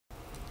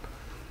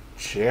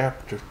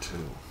Chapter 2.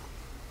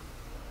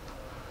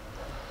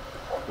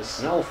 The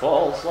snow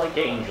falls like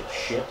angel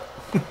shit.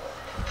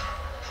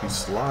 He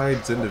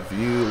slides into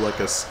view like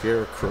a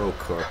scarecrow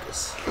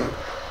carcass.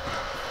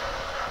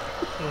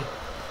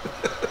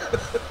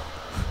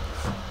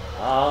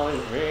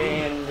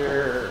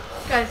 Alexander.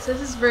 Guys,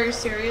 this is very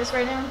serious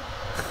right now.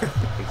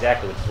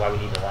 Exactly, which is why we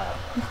need to laugh.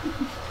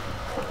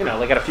 You know,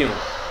 like at a funeral.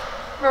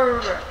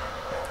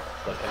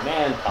 The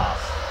command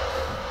post.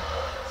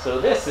 So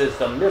this is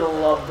the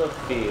middle of the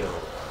field.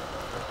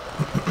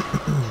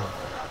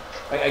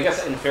 I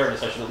guess in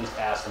fairness, I should at least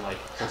ask him, like,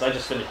 since I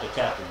just finished the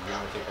chapter, do you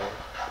want to take over?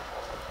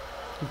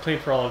 We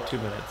played for all of 2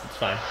 minutes. It's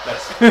fine.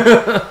 That's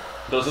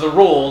those are the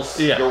rules.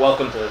 Yeah. You're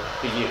welcome to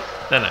you.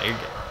 No, you're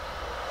good.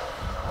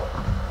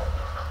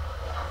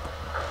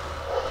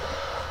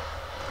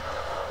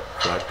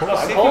 Flagpole?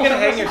 See if you can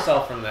hang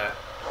yourself from that.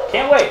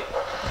 Can't wait.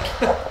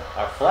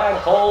 Our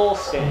flagpole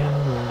stand.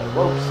 The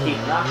ropes keep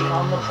knocking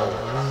on the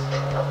poles.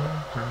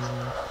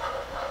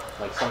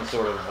 Like some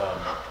sort of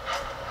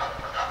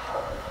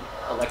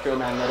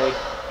electromagnetic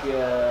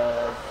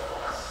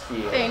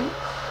field. Thing.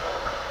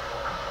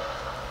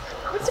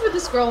 What's up with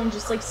this girl and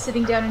just like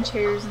sitting down in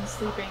chairs and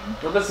sleeping?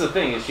 Well, that's the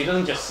thing, is she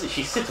doesn't just,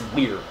 she sits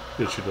weird.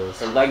 Yeah, she does.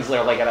 Her legs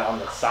are like on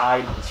the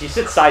side. She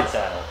sits side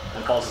saddle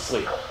and falls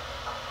asleep.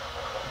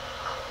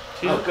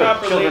 She's Oh, a good.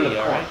 proper Children lady,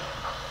 of the alright?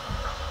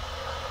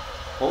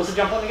 What was the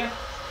jump button again?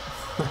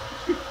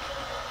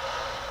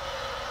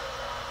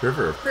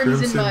 River of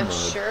Crimson Mud. Mud,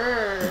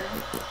 sure.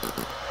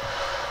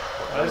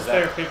 Why is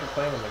there a paper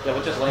plane in the Yeah,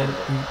 what just landed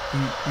there?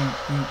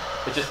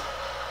 It just...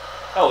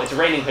 Oh, it's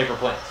raining paper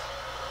planes.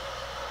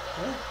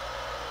 Yeah.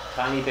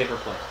 Tiny paper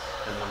planes.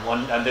 And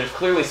then and there's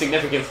clearly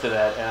significance to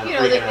that, and I'm You know,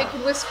 freaking they out.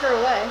 could whisk her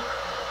away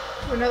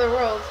to another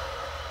world.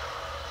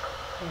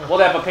 Well,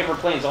 that, but paper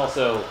planes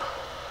also,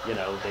 you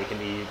know, they can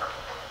be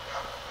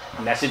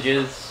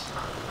messages.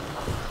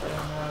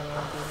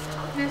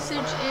 Message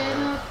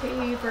in a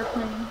paper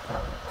plane.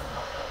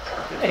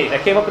 Hey,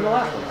 that came up in the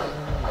last one.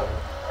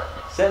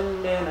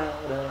 Sending out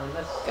a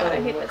message. God,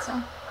 I hate that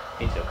song.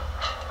 Me too.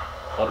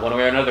 But one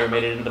way or another,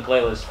 made it into the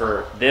playlist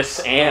for this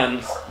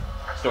and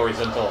Stories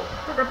Untold.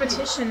 The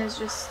repetition is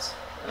just...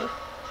 ugh.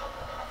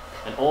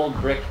 An old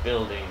brick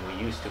building we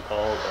used to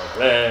call the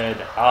Red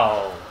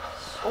House.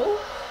 Oh?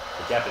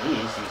 The Japanese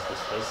used this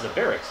place as a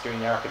barracks during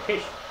their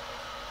occupation.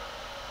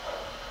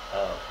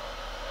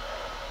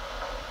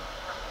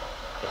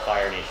 The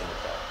Fire Nation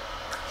attack.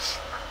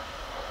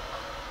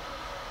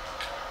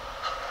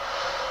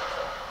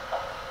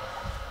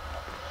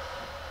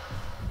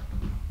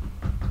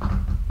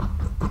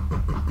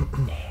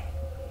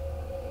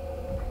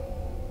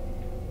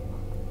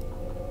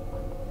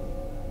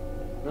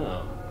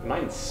 Oh, am I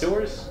in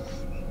sewers?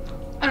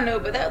 I don't know,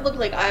 but that looked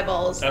like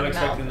eyeballs I'm in the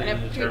mouth, expecting the and it Ninja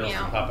freaked Turtles me to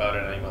out. pop out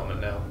at any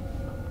moment now.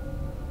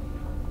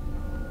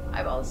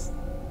 Eyeballs.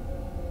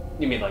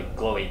 You mean like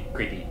glowy,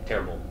 creepy,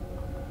 terrible,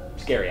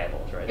 scary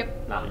eyeballs, right?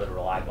 Yep. Not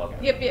literal eyeball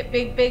guys. Yep,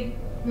 big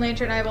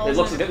lantern eyeballs. It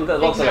looks, and it a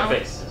looks big like a mouth.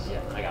 face.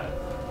 Yeah, I got it.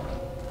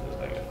 Looks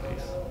like a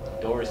face.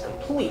 Door is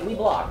completely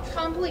blocked.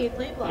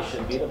 Completely This blocked.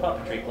 should be the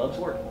Puppetry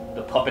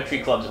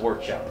Club's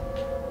workshop.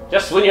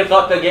 Just when you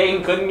thought the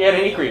game couldn't get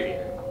any creepier.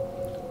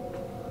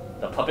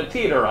 The puppet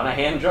theater on a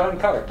hand-drawn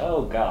cart.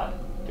 Oh god.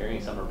 During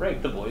summer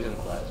break, the boys in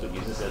class would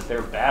use this as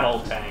their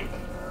battle tank.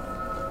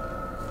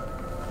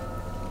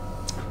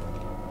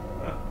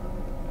 Huh.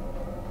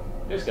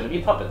 There's gonna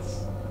be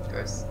puppets.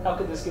 Gross. How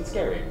could this get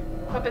scarier?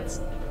 Puppets.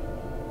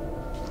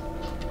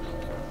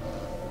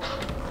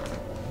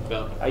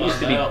 Well, I used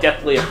to be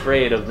deathly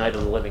afraid of Night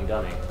of the Living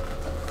Dummy.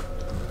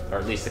 Or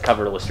at least the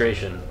cover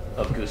illustration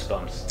of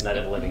Goosebumps, Night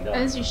of the Living Dummy.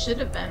 As you should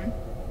have been.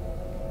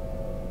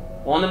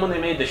 Well, and then when they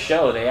made the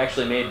show, they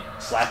actually made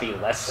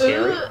Slappy less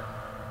scary. Ugh.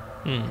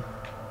 Hmm.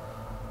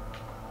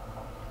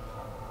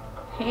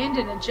 Hand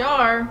in a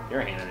jar. You're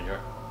a hand in a jar.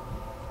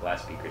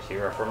 Glass speakers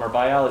here are from our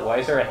biology. Why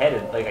is there a head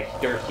in,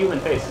 there are human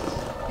faces?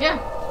 Yeah.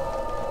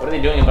 What are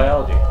they doing in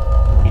biology?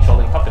 Each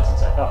holding puppets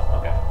inside. Oh,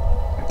 okay.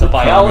 The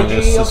biology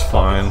Communist of is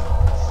fine.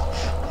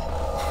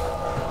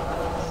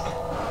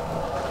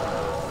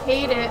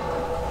 Hate it.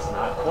 It's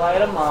not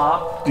quite a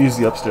mop. Use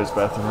the upstairs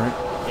bathroom, right?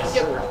 Yes,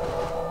 Yep. sir.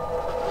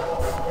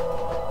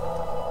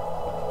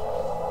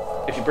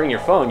 If you bring your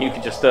phone, you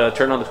could just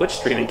turn on the Twitch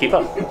stream and keep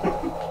up.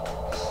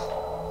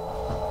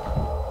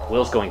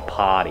 Will's going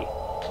potty,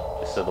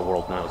 just so the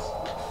world knows.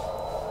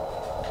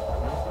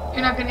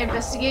 You're not going to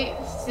investigate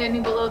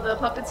standing below the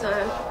puppets?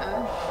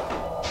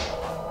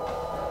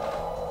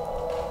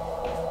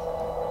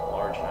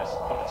 Large mess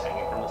of puppets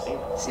hanging from the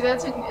ceiling. See,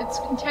 it's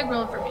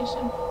integral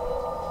information.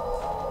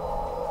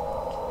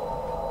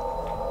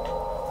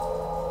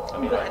 I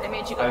mean, Glad I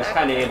made you go I was back.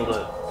 kind of able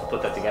to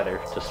put that together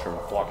just from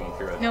walking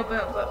through it. No,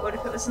 but what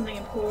if it was something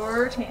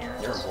important?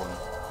 You're important.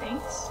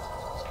 Thanks.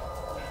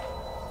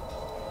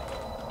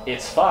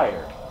 It's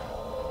fire.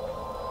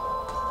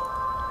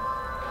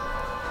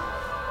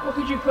 What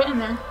could you put in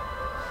there?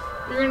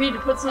 You're gonna need to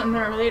put something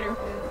there later.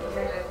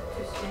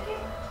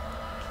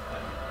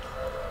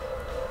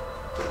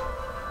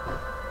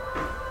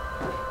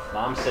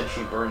 Mom said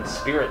she burned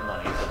spirit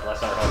money to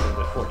bless our health and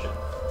good fortune.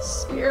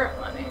 Spirit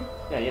money.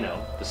 Yeah, you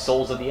know, the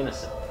souls of the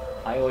innocent.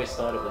 I always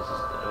thought it was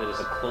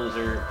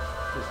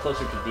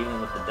closer to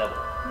dealing with the devil.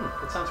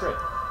 That sounds right.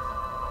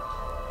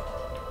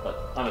 But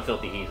I'm a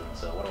filthy heathen,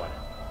 so what do I know?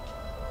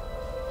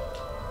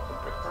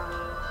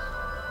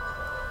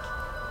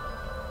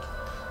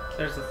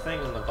 There's a thing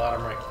in the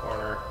bottom right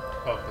corner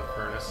of the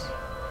furnace.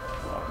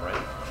 Bottom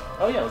right.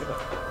 Oh yeah, look at that.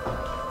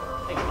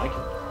 Thank you, Mike.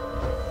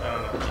 I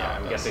don't know. Yeah,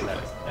 I'm guessing that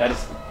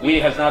is. We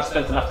have not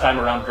spent enough time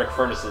around brick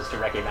furnaces to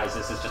recognize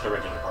this is just a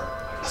regular part.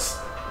 I guess.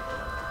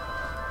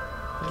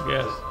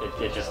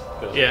 It just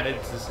goes. Yeah,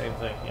 it's the same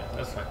thing. Yeah,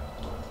 that's fine.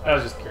 I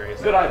was just curious.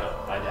 Good eye though.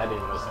 I didn't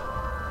even notice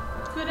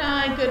that. Good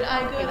eye, good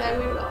eye, good eye.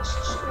 We watched.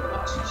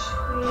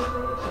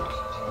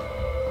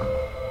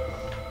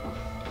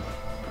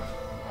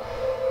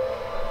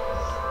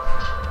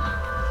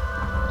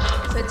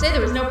 So I'd say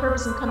there was no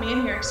purpose in coming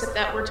in here except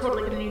that we're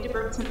totally going to need to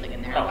burn something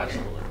in there. Oh,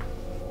 absolutely.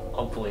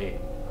 Hopefully,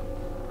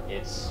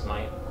 it's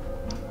my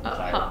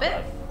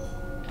puppet.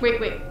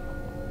 Wait.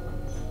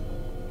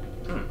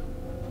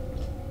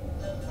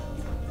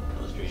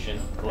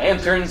 Illustration: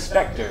 Lantern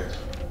Spectre,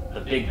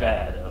 the big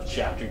bad of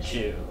Chapter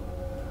 2.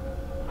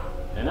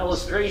 An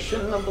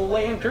illustration of the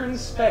Lantern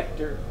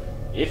Spectre.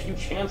 If you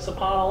chance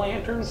upon a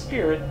lantern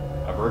spirit,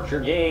 avert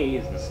your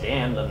gaze and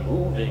stand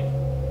unmoving.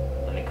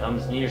 When it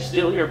comes near,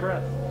 still your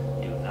breath.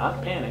 Do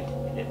not panic,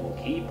 and it will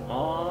keep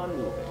on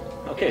moving.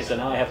 Okay, so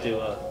now I have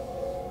to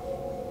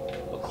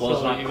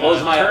close my.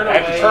 I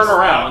have to turn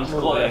around.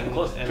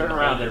 Turn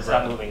around and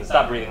stop moving and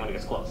stop breathing when it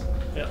gets close.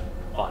 Yep.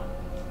 Fun.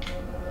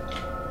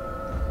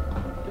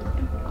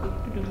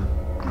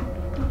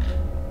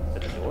 Is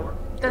that the door?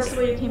 That's the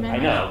way you came in. I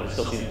know, but it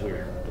still seems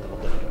weird. A little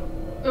bit ago.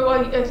 Oh,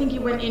 well, I think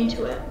you went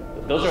into it.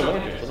 Those are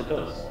lanterns. Look at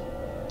those.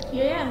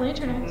 Yeah,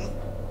 lantern eyes.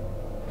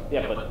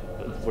 Yeah, but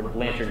we're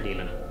lantern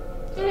demon.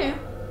 Yeah.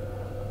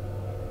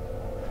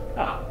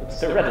 Ah,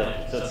 it's a red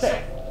lantern, so it's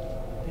safe.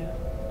 Yeah.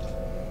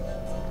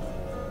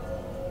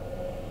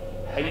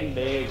 Hiding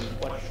bags,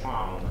 what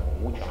charm,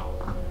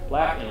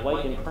 black and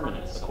white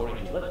impermanence,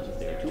 according to legends,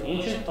 they are two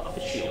ancient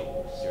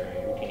officials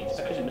during routine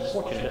inspection.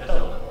 Misfortune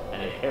befell them,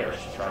 and they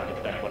perished trying to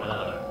protect one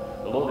another.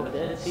 The Lord of the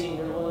Dead, seeing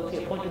their loyalty,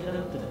 appointed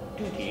them to the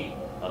duty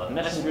of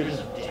messengers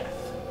of death.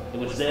 It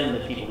was then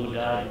that people who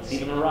died would see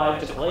them arrive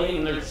to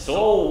claim their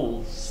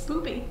souls.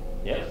 Spoopy.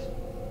 Yes.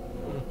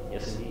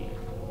 Yes, indeed.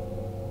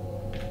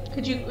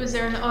 Was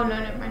there oh no,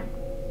 never mind.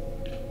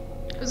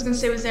 I was gonna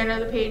say, was there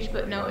another page,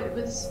 but no,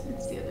 it's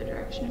the other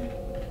direction.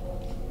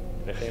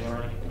 Did I say it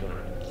already?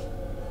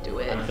 Do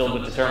it. I'm filled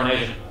with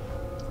determination.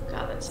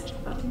 God, that's such a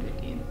fucking good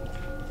game.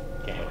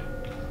 Can't wait.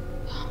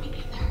 Oh, me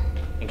neither.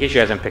 In case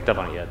you guys haven't picked up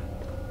on it yet,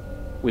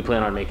 we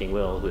plan on making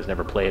Will, who has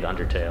never played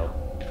Undertale,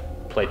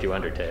 play through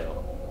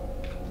Undertale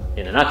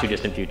in a not too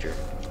distant future.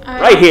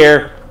 Right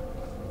here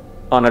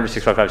on Under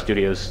 655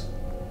 Studios.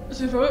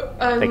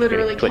 I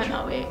literally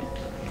cannot wait.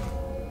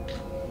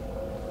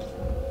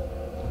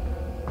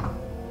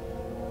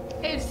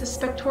 Hey, it's the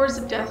Spectors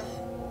of Death.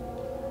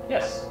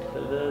 Yes,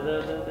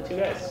 the two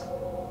guys.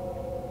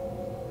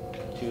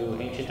 Two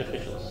ancient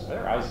officials.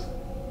 Their eyes.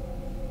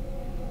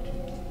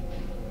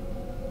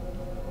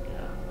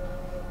 Yeah.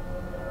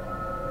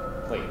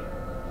 Wait.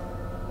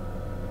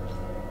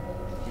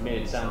 You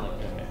made it sound like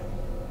okay.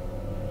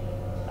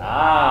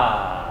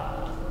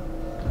 Ah.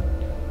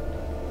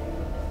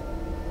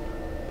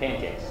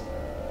 Pancakes.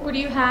 What do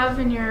you have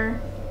in your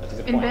That's a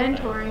good point.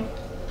 inventory?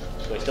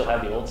 Do I still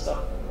have the old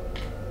stuff?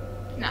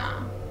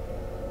 Nah.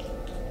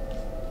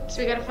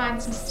 So we gotta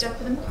find some stuff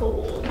for them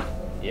cold.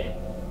 Yeah.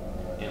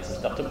 And some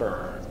stuff to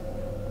burn.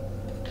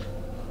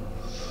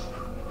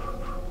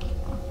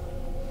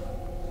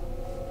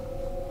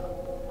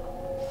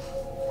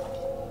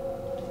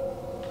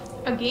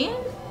 Again?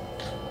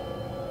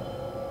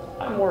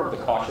 I'm more of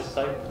the cautious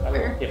type.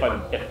 Fair.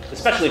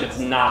 Especially if it's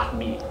not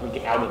me, we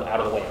get out of the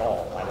way at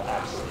all. I will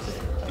absolutely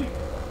sit here.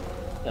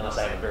 Unless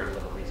I have a very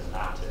little reason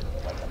not to,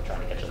 like I'm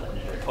trying to catch a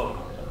legendary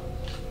Pokemon.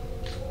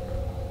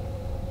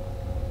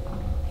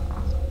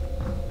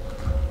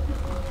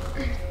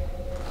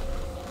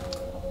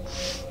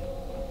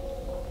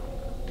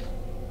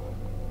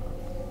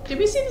 Did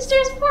we see the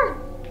stairs before?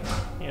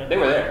 Yeah, they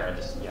were there.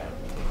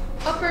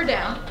 Up or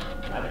down?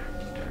 Neither.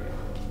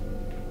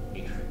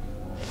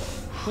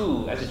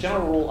 Whew, as a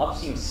general rule, up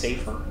seems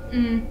safer.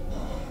 Mm.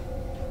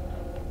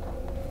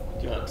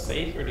 Do you want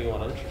safe or do you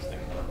want interesting?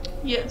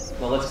 Yes.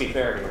 Well, let's be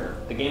fair here.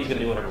 The game's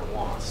gonna do whatever it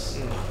wants.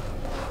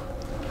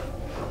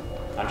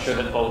 I'm sure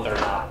that both are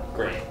not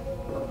great.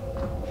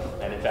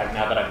 And in fact,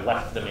 now that I've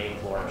left the main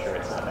floor, I'm sure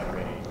it's not that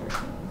great either.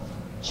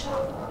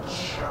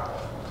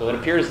 So it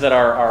appears that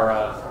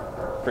our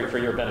for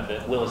your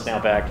benefit, Will is now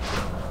back.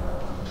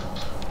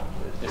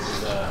 This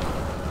is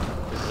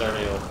our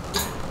new.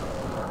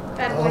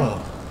 Bad boy.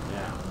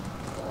 Yeah.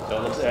 So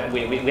it looks,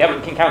 we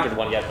haven't encountered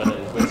one yet, but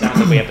it sounds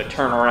like we have to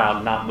turn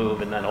around, not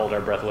move, and then hold our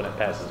breath when it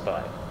passes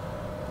by.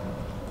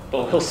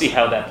 But we'll see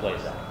how that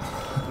plays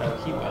out. No,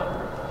 he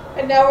will.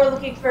 And now we're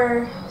looking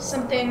for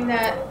something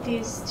that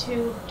these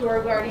two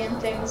door guardian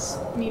things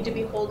need to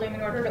be holding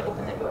in order to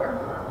open the door.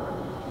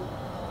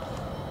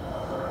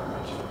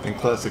 In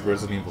classic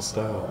Resident Evil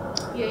style.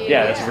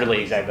 Yeah, that's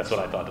really exact. That's what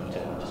I thought of too.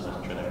 Just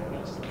wasn't sure that I know what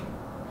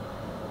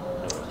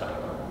I was talking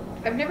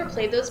about. I've never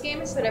played those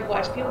games, but I've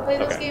watched people play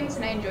those Okay. games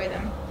and I enjoy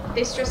them.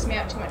 They stress me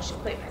out too much to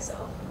play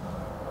myself.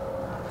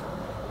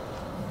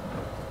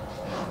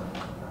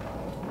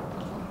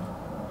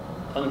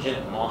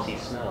 Pungent, mossy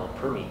smell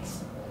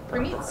permeates.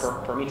 Permeates?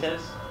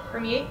 Permeates?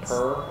 Permeates?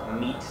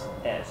 Permeates.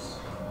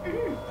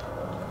 Mm-hmm.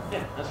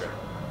 Yeah, that's right.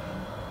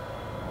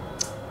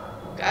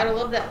 Gotta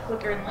love that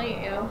flicker and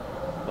light, yo.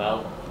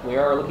 Well, we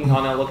are looking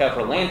on the lookout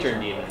for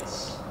lantern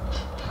demons.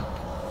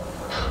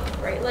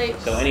 Bright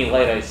lights. So any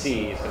light I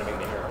see is going to make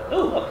me nervous.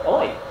 Ooh, look, a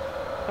light.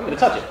 I'm going to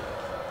touch it.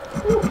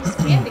 Ooh, piece of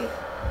candy.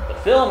 The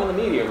film in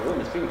the media room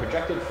is being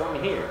projected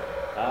from here.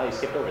 I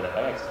skipped over that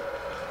by accident.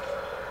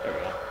 There we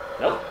go.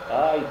 Nope,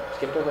 I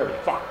skipped over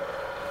everything. Fuck.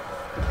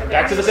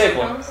 Back to the safe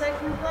one. Films I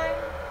can play?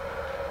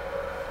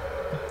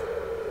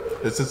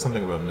 It said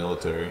something about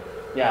military.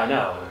 Yeah, I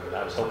know.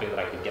 I was hoping that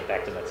I could get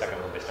back to that second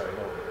one by starting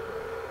over.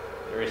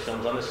 Various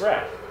films on this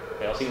rack.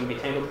 They all seem to be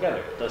tangled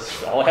together.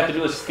 All I have to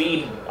do is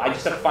feed. I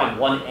just have to find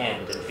one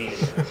end and feed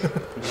it.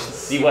 And just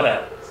see what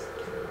happens.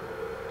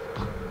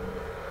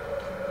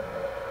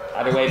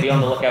 Either way, be on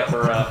the lookout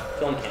for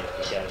film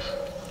canisters, guys.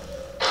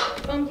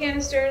 Foam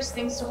canisters,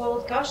 things to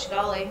hold. Gosh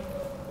golly.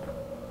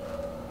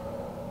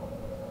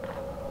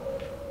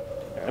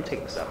 Alright, I'm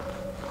taking this up.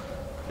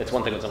 It's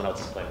one thing when someone else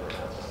is playing with it.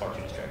 It's just far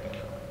too distracting.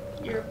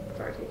 You're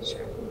far too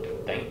distracting.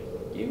 Thank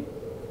you.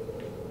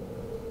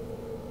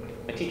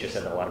 My teacher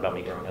said that a lot about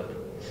me growing up.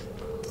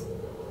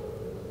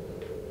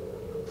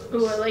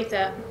 Ooh, I like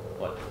that.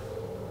 What?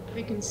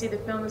 We can see the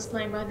film is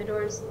playing behind the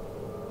doors.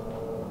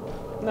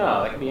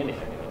 No, that could be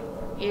anything.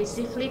 It's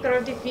the flicker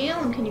of the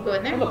film. Can you go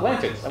in Oh, there? look,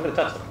 lanterns. I'm gonna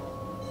touch them.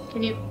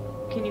 Can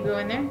you go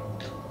in there?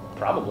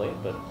 Probably,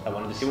 but I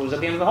wanted to see what was at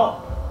the end of the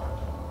hall.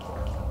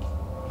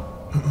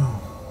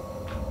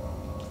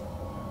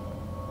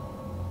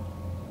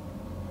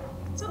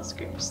 It's all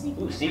script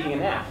sneaking. Ooh, sneaking a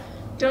nap.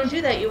 Don't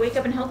do that. You wake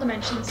up in hell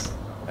dimensions.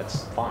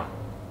 That's fine.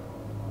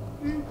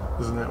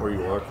 Isn't that where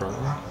you are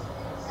currently?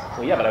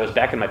 Well, yeah, but I was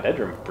back in my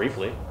bedroom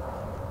briefly.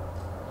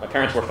 My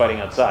parents were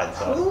fighting outside,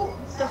 so. Who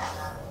the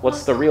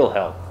What's the real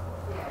hell?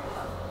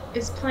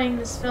 is playing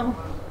this film?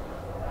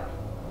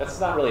 That's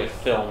not really a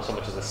film so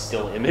much as a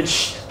still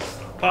image.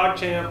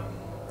 PogChamp.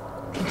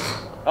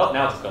 Oh,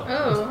 now it's a film.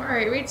 Oh,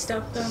 alright, read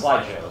stuff It's a though.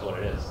 slideshow is what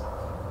it is.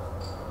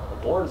 The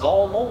board's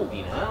all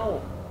moldy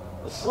now.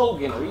 The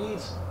slogan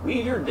reads,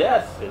 "Leave your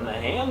death in the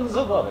hands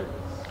of others."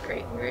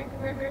 Great. I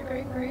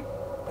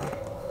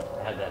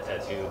had that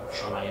tattoo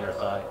on my inner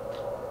thigh.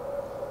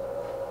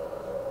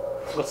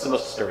 What's the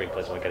most disturbing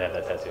place one could have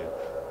that tattoo?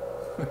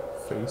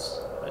 Face.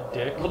 A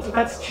dick. Well,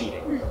 that's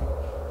cheating.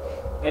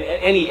 And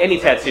any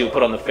tattoo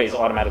put on the face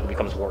automatically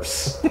becomes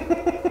worse.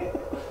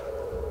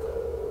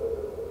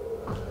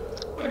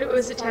 What if it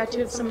was a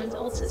tattoo of someone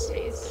else's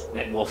face?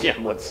 And, well, yeah.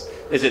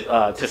 Is it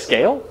to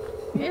scale?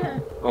 Yeah.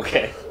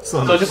 Okay.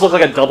 So So it just looks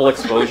like a double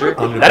exposure.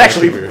 On your That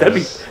actually, back of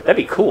your that'd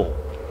be cool.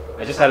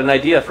 I just had an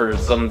idea for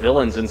some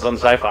villains in some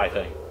sci-fi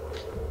thing.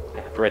 I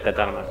have to write that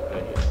down on my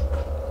idea.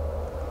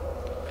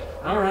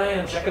 All right,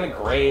 I'm checking a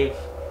grave.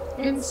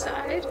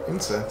 Inside?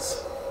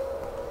 Incense.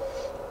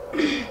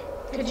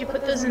 Could you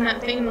put those in that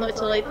thing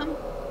to light them?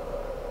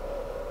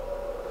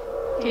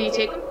 Can you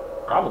take them?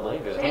 Probably.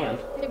 There's a hand.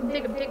 Take them,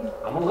 take them, take them.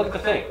 I'm gonna look at the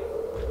thing.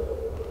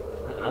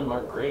 An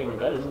unmarked grave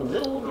embedded in the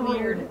middle of the room.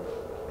 Weird.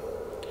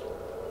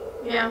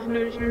 Yeah,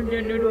 no.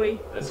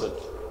 That's what.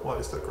 Why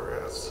is the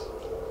grass?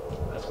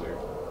 That's weird.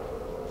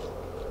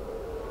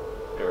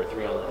 There are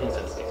 3 on the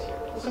incense sticks here.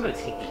 Is somebody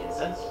take the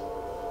incense?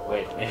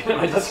 Wait, am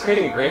I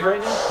desecrating a grave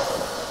right now?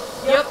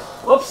 Yep.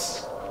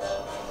 Whoops.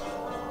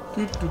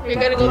 You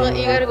gotta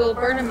go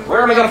burn them.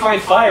 Where am I gonna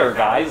find fire,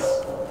 guys?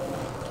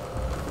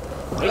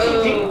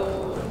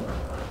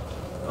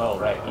 Oh,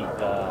 right. He,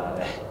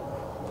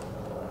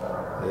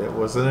 It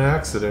was an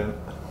accident.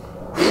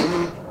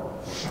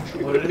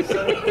 What did it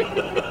say?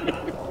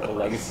 the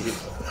legacy.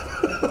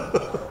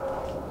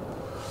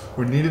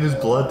 We needed his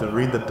blood to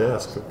read the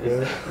desk,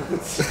 okay?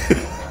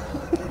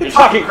 You're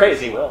talking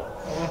crazy, Will.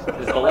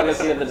 Is the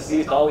legacy of the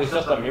deceased always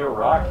just a mere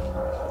rock?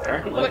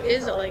 Apparently. What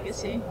is a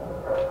legacy?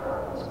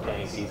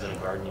 Planting seeds in a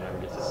garden you never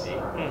get to see.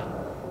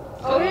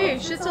 Oh hey,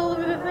 shit's all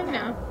over the thing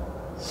now.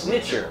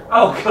 Snitcher.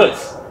 Oh, good.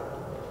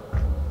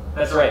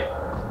 That's right.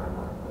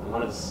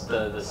 One of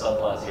the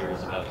subplots here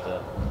is about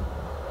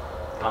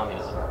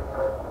communism.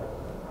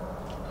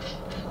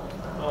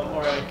 Well,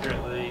 more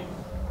accurately,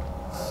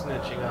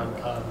 snitching on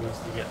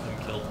communists to get them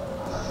killed.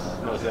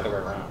 No, it's the other way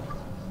around.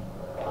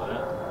 Isn't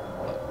it?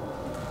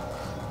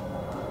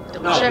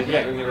 Double check.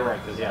 Yeah, you're right.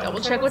 Cause, yeah. Double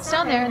check what's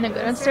down there, and then go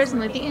downstairs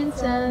and light the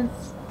incense.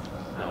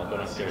 No, go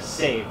downstairs,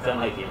 save, then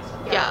light the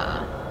incense.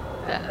 Yeah,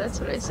 that's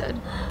what I said.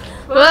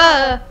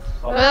 Whoa!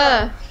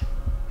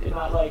 Did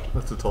not like.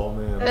 That's a tall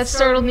man. That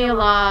startled me a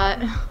lot.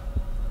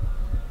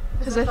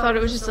 Because I thought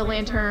it was just a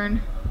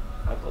lantern.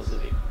 How close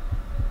is he?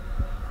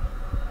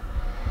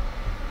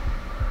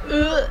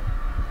 Can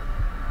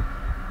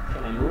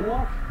I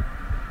moonwalk?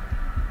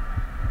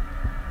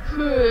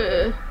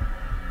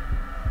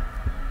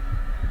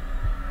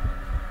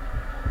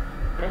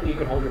 Apparently you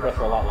can hold your breath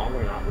for a lot longer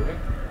when you're not moving.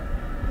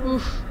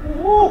 Oof.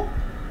 Ooh.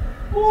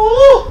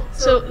 Ooh.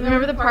 So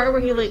remember the part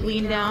where he like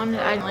leaned down?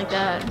 I didn't like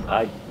that.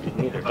 I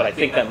didn't either, but I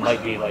think that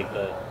might be like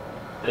the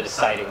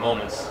deciding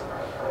moments.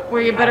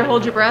 Where you better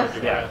hold your breath?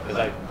 Yeah, because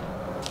I...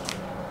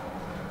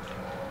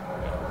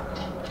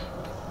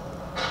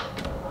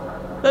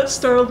 That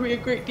startled me a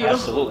great deal.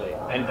 Absolutely.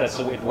 And that's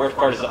the worst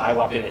part is that I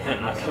walked into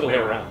him, not the other way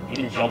around. He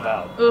didn't jump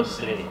out. Oof. Just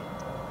an idiot.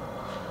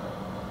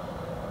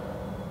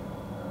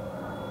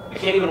 I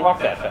can't even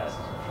walk that fast.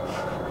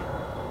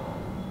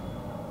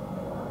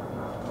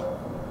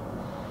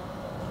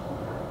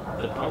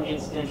 The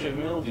pungent stench of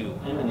mildew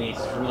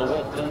emanates from the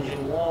wet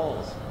dungeon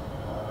walls.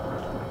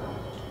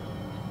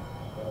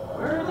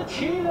 Where are the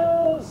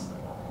Cheetos?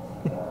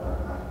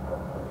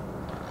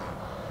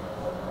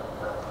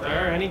 If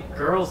there are any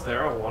girls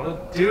there, I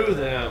want to do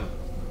them.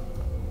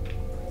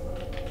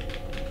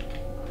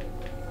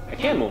 I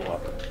can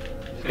moonwalk.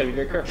 Just gotta be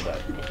very careful about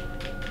it.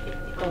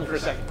 Hold on for a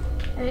second.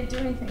 I didn't do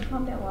anything.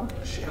 Calm down, Will.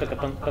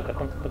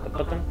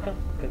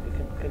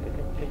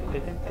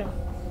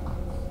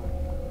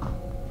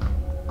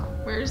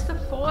 Where's the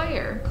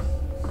foyer?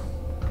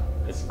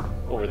 It's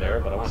over there,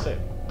 but I want to say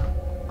it.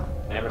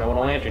 I never know when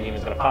a lantern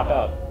demon's gonna pop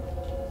out.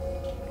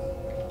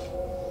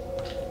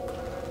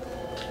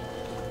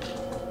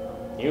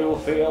 You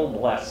feel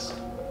blessed.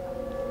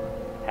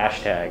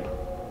 Hashtag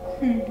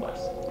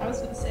blessed. I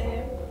was gonna say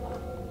it.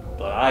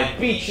 But I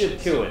beat you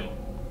to it.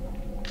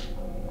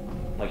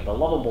 Like the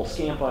lovable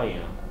scamp I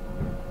am.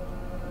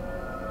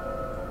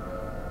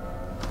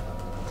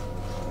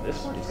 This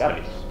one? It's gotta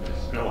be.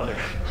 There's no other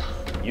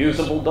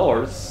usable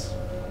doors.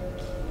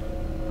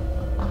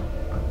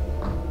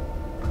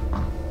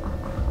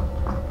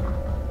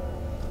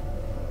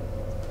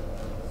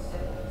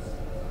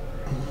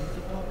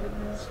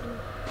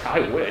 I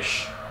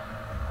wish.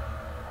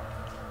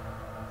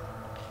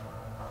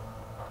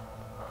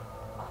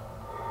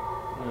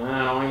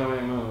 I don't even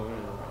really move.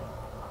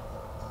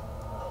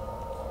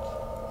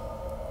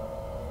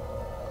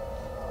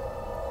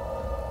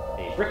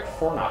 A brick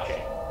fornace.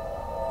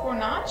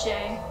 Fornace?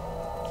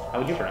 How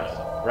would you pronounce it?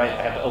 Right,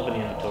 I have to open the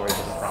inventory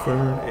because it's wrong.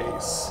 Fern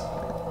Ace.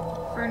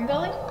 Fern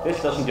Gully?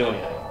 This doesn't do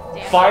anything.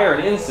 Damn. Fire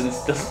and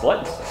incense does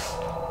what?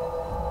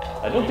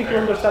 I don't think you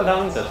understand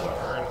how incense works.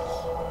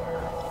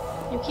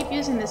 You keep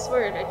using this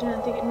word. I do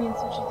not think it means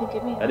what you think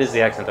it means. That is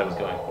the accent I was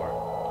going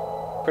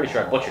for. Pretty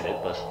sure I butchered it,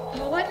 but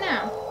Well, what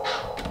now?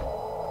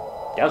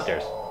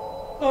 downstairs.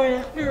 Oh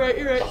yeah, you're right,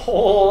 you're There's a right.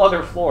 whole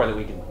other floor that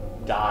we can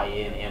die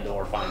in and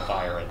or find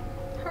fire in.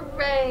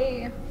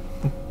 Hooray!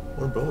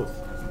 Or both.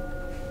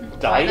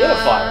 Die in a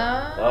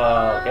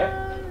fire. Okay.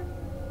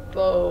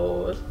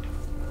 Both.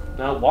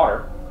 No,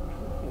 water.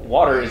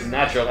 Water is a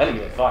natural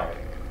enemy of fire.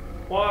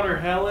 Water,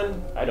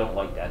 Helen. I don't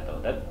like that though.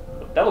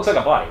 That looks like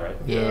a body, right?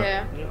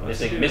 Yeah.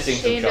 Missing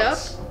some Chained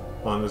chunks.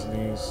 On his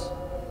knees.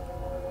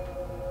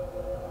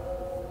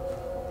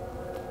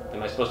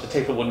 Am I supposed to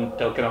take the wooden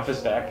token off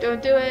his back?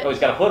 Don't do it. Oh, he's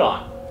got a hood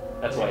on.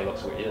 That's why he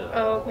looks weird. Yeah.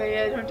 Oh, okay,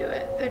 yeah, don't do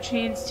it. They're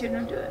chains too,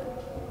 don't do it.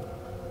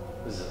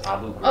 This is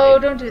Abu Ghraib. Oh,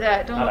 don't do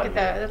that. Don't Not look at Abu.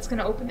 that. That's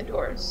gonna open the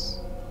doors.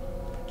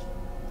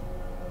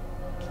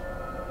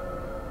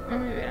 Or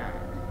maybe not.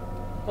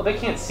 Well, they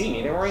can't see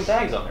me. They're wearing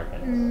tags on their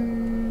heads.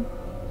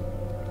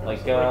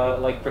 Like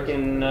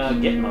frickin'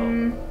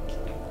 Gitmo.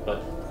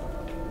 But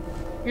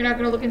You're not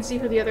gonna look and see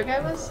who the other guy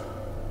was?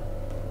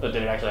 did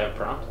it actually have a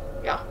prompt?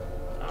 Yeah.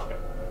 Oh, okay.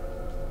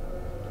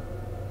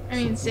 I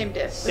mean, same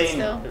diff, but Same.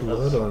 still.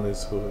 Blood on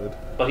his hood.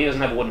 But he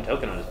doesn't have a wooden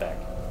token on his back.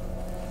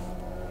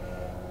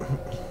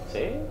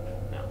 Save?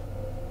 No.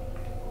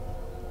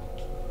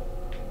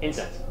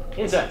 Incense.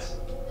 Incense!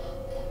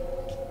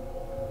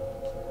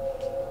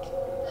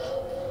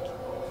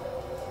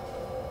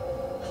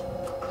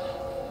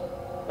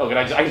 Oh, good.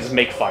 I can just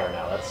make fire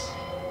now.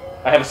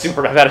 I've had a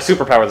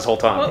superpower this whole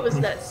time. What was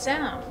that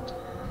sound?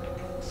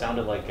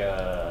 Sounded like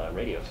a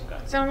radio of some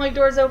kind. Sounded like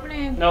doors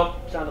opening? Nope.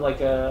 Sounded like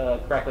a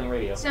crackling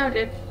radio.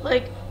 Sounded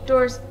like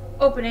doors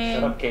opening.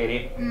 Shut up,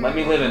 Katie. Let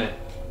me live in it.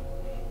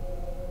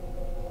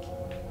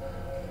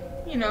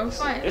 You know,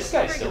 fine. This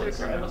guy's still Regular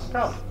inside. criminal. What's the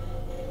problem?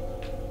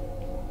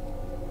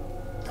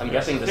 I'm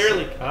guessing the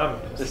Clearly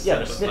communists. the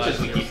snitches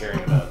we keep hearing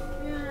about.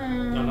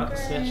 No, not the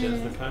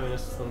snitches, the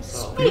communists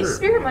themselves. Wait,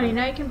 spirit money.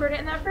 Now you can burn it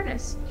in that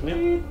furnace.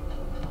 Sweet.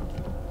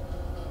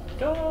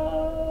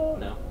 Go.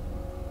 No.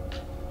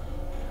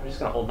 I'm just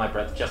gonna hold my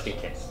breath just in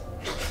case.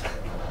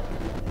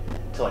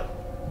 Until I.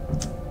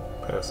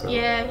 Pass out.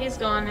 Yeah, he's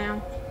gone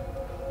now.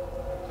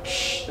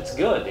 Shh. It's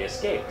good. They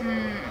escaped.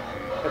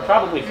 They're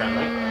probably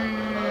friendly.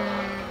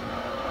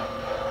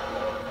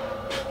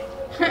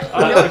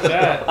 I like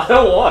that. I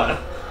don't want.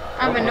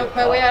 I'm gonna nope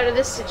my way out of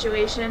this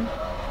situation.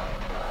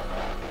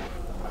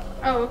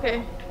 Oh,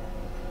 okay.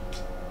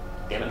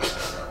 Damn it.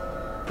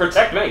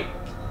 Protect me.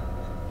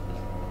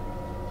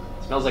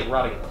 Smells like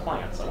rotting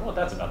plants. I don't know what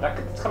that's about.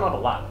 It's coming up a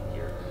lot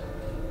here.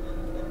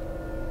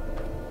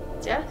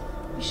 Death?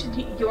 You should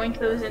yoink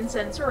those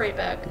incense right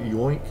back.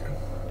 Yoink.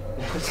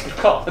 That's a good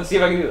call. Let's see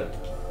if I can do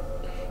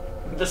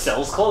that. The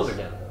cells close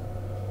again.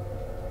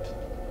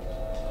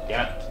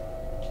 Yeah.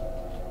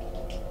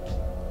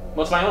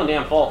 Well, it's my own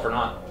damn fault for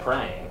not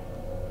praying.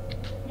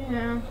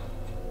 Yeah.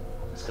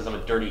 It's because I'm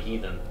a dirty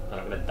heathen and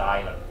I'm gonna die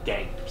in a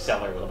dank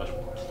cellar with a bunch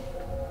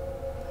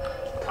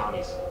of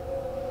commies.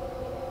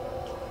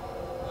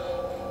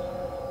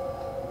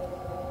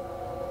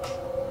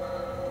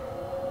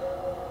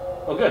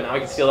 Oh good, now I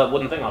can steal that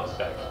wooden thing off his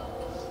back.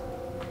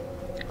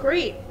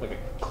 Great. Like a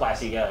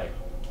classy guy.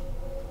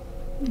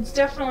 It's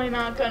definitely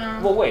not gonna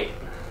Well wait.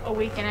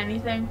 awaken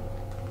anything.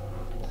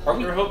 Are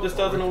we? I hope this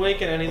doesn't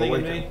awaken anything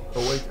in me.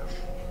 Awaken.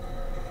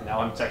 Now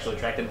I'm sexually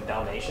attracted to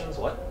Dalmatians?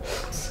 What?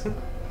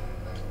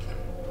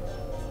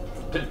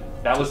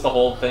 That was the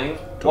whole thing?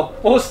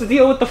 What was the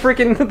deal with the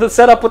freaking the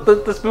setup with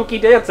the spooky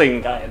dancing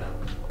guy in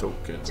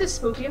Token. Just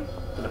spook you.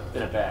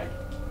 a bag?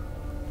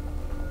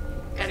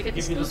 Gotta get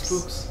the Give me the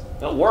spooks. spooks.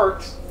 That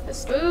worked. The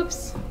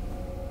spooks.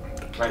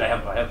 Right, I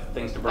have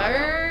things to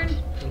burn.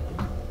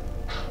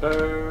 Burn.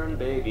 Burn,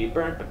 baby,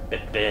 burn.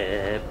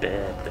 Burn, baby,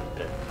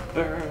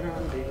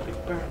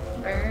 burn.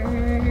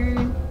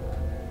 Burn.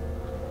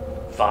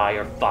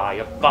 Fire,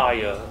 fire,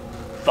 fire.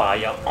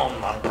 Fire on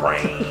my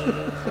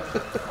brain.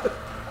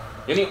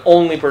 You're the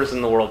only person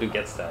in the world who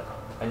gets that.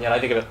 And yet I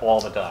think of it all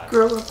the time.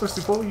 Girl, I'm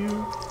thirsty for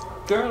you.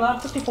 Girl, I'm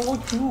 54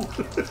 too.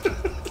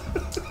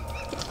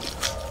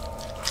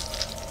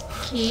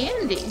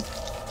 Candy.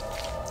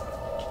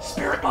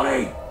 Spirit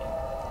money!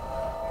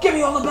 Give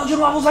me all the Belgian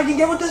waffles I can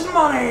get with this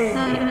money!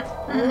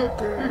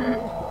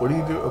 What do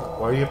you do?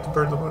 Why do you have to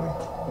burn the money?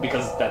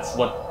 Because that's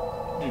what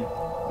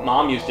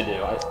Mom used to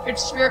do.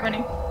 It's spirit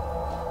money.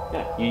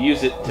 Yeah, you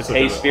use it to It's like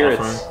pay an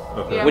spirits.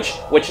 offering? Okay. Yeah.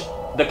 Which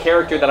the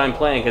character that I'm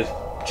playing has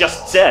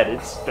just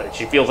said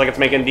she feels like it's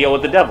making a deal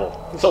with the devil.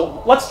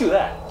 So let's do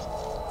that.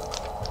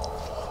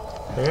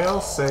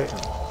 Hail Satan.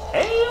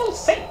 Hail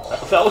Satan!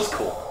 That was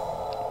cool.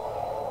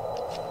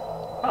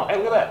 Oh, hey,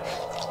 look at that.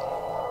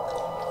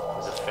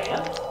 Is it a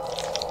fan?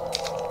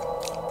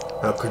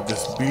 How could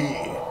this be?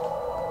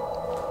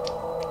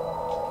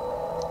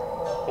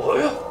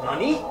 Oh,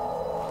 nani?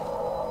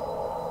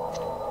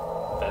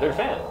 Feathered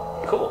fan.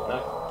 Cool.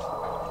 Now,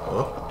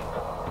 Oh,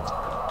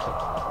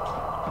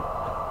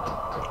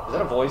 is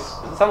that a voice?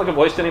 Does it sound like a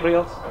voice to anybody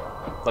else?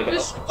 Like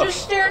Just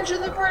stare into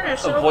the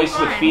furnace. a voice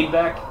with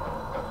feedback?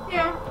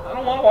 Yeah. I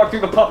don't want to walk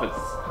through the puppets.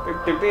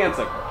 They're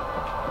dancing.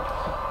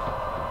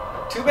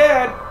 Too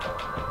bad.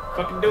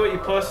 Fucking do it, you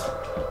puss.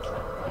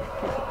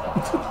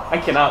 I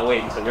cannot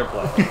wait until you're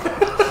playing.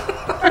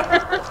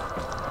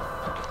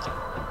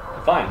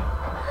 Fine.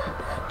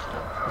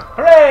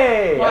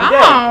 Hooray! I'm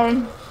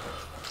dead. Wow.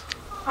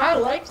 I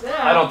liked that.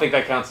 I don't think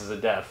that counts as a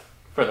death,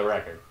 for the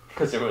record,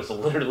 because there was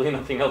literally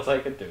nothing else I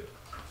could do.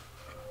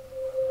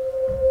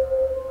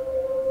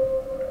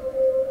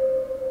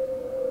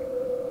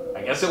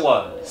 I guess it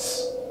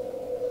was.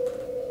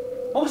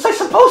 What was I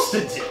supposed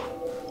to do?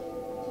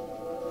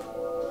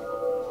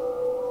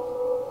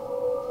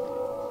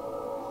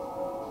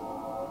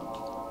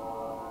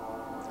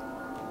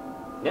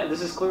 Yeah,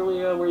 this is clearly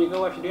where you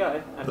go after you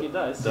die. After you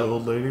die. the So,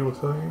 old lady will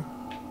tell you.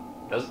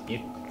 does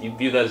you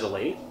view that as a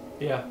lady?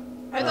 Yeah.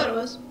 I thought it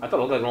was. I thought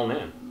it looked like an old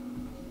man.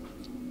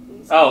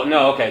 Oh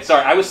no, okay,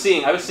 sorry. I was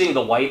seeing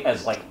the white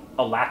as like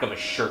a lack of a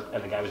shirt,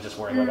 and the guy was just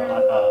wearing like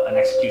an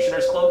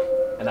executioner's cloak,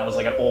 and that was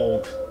like an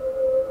old,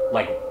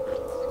 like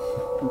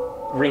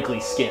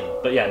wrinkly skin.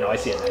 But yeah, no, I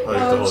see it now. Oh, you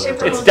have to hold shit, your for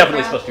breath. It's hold definitely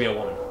your supposed to be a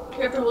woman.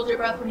 You have to hold your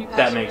breath when you pass.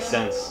 That makes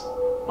sense.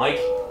 Mike,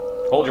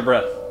 hold your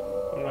breath.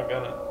 I'm not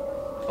gonna.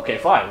 Okay,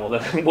 fine. Well,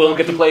 then we'll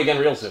get to play again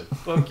real soon.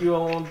 Fuck you, I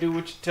won't do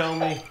what you tell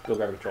me. Go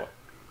grab a controller.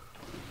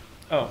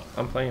 Oh,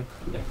 I'm playing.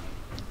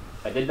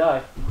 I did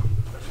die.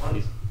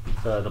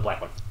 The black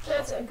one.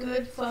 That's a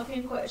good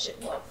fucking question.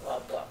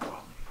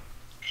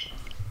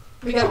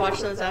 We gotta watch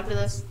those after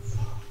this.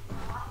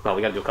 Well,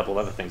 we gotta do a couple of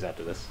other things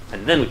after this,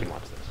 and then we can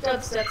watch this.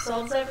 Dubstep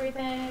solves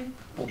everything.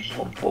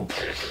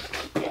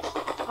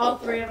 All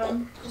three of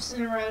them, just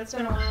in a row. It's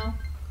been a while.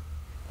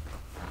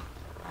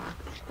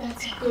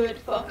 That's a good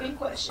fucking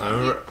question. I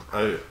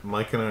remember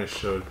Mike and I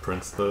showed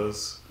Prince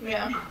those,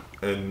 Yeah.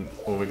 and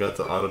when we got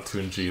to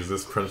Auto-Tune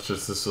Jesus, Prince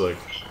just like,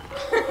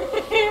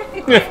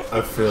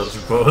 I failed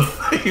you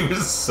both. He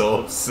was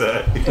so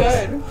upset.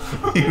 Good.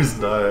 He was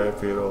not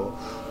happy at all.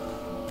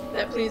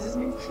 That pleases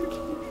me.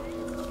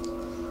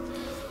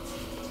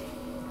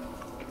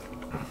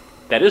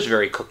 That is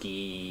very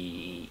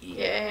cookie.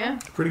 Yeah.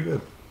 Pretty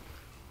good.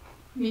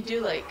 You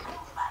do like.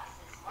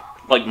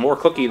 Like more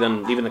cookie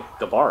than even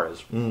the bar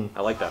is.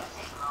 I like that.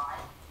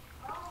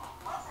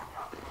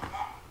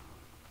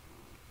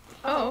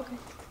 Oh, okay.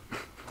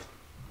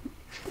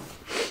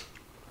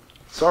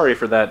 Sorry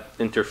for that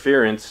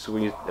interference.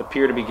 We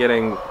appear to be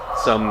getting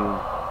some,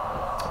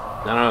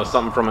 I don't know,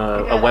 something from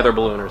a weather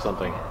balloon or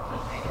something.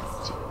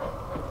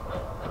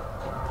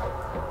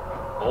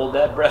 Hold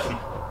that breath.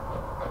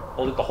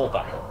 Hold it the whole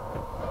time.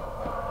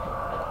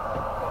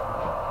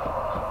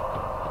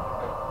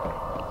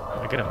 Am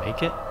I gonna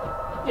make it?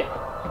 Yeah.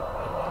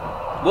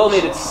 Will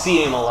made it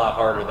seem a lot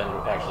harder than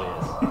it actually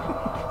is.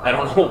 I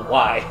don't know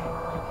why.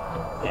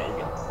 There you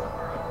go.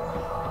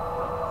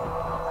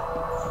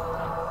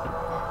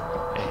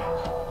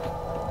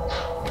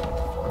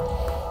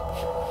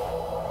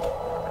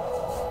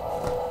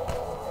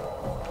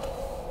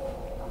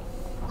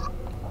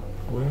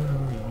 Where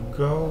are you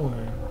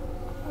going?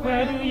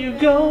 Where do you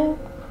go?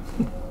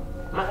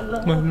 My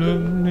love.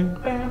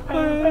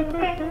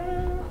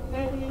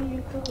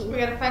 We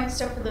gotta find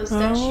stuff for those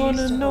that she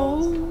used to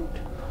hold.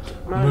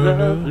 My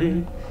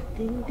lovely.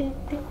 Ding, ding,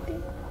 ding,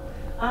 ding.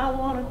 I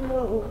wanna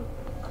know.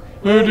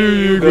 Where do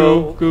you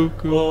go?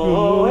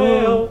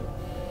 Oh,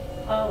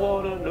 I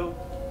wanna know.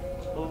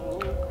 Oh.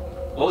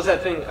 What was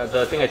that thing?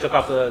 The thing I took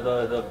off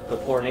the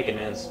poor naked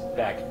man's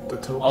back.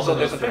 Also,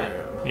 there's a fan.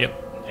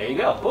 Yep. There you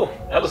go. Boom.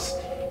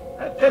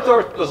 That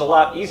door was a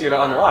lot easier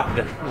to unlock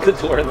than the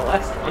door in the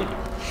last one.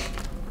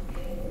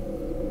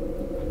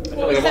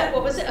 What was that?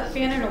 What was it? A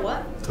fan and a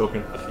what?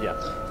 Token. Yeah.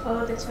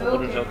 Oh, the A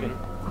wooden token. token.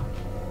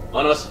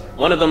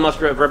 One of them must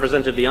have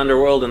represented the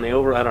underworld and the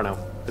I don't know.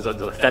 Is it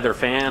the feather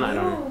fan? I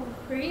don't know. Ooh,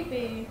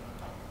 creepy.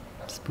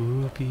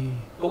 Spoopy.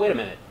 But wait a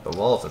minute. The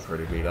walls are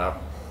pretty beat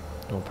up.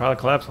 We'll probably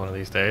collapse one of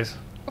these days.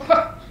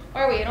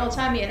 Are we an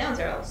old-timey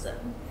announcer all of a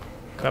sudden?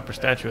 Copper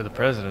statue of the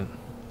president.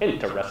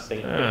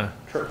 Interesting. Yeah.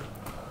 True.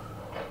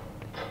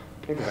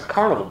 I think there's a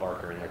carnival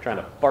barker in there trying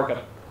to bark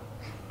up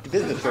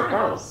business for a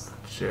carnival.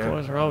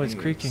 Doors are always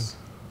creaking.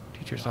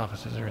 Teachers'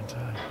 offices are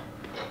inside.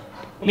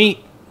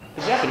 Neat.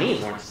 The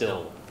Japanese weren't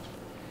still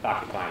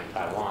occupying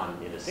Taiwan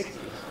in the 60s,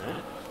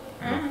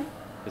 right?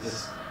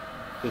 Is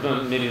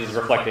maybe this is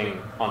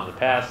reflecting on the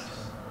past?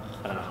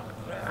 I don't know.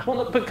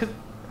 Well, because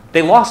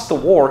they lost the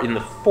war in the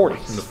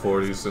 40s. In the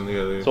 40s and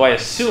the other. So I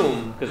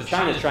assume, because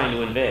China's trying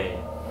to invade,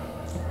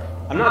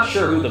 I'm not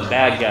sure who the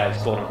bad guys,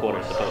 quote unquote,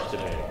 are supposed to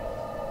be.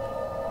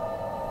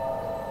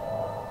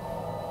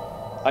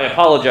 I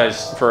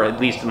apologize for at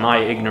least my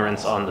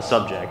ignorance on the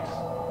subject.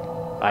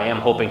 I am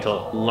hoping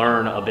to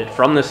learn a bit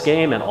from this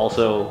game and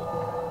also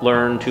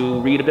learn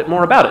to read a bit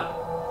more about it.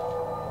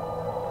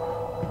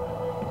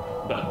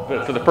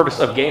 But for the purpose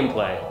of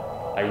gameplay,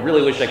 I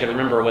really wish I could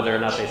remember whether or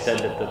not they said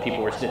that the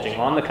people were snitching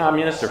on the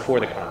communists or for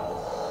the communists.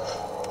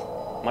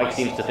 Mike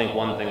seems to think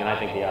one thing and I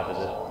think the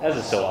opposite, as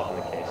is so often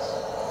the case.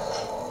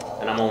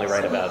 And I'm only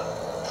right about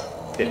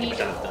 50% of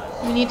the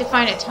time. We need to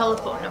find a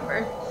telephone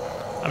number.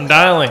 I'm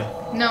dialing.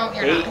 No,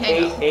 you're not.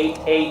 Hang on. 8.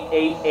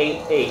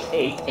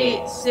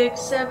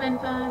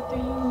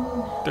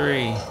 86753.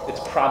 3, It's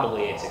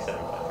probably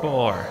 8675. 4.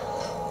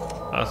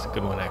 Oh, that's a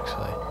good one,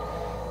 actually.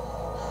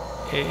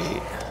 8,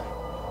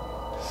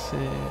 6,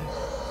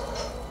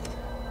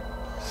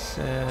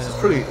 7.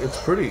 It's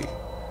pretty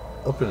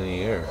up in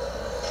the air.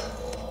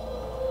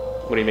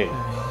 What do you mean?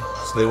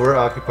 So they were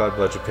occupied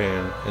by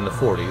Japan in the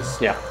 40s.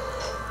 Yeah.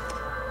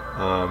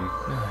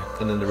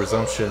 And then the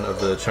resumption of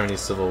the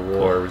Chinese Civil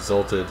War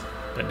resulted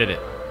I did it.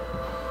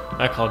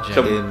 I called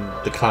Jim. in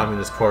the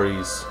Communist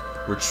Party's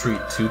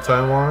retreat to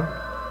Taiwan.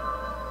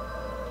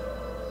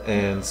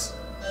 And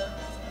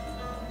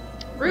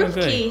Roof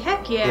Okay. key,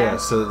 heck yeah. yeah,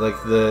 so like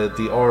the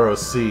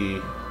ROC,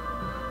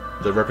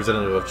 the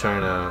representative of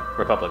China,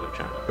 Republic of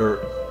China.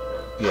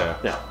 yeah,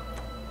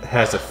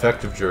 has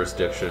effective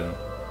jurisdiction.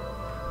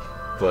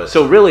 But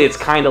So really, it's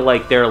kind of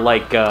like they're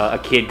like a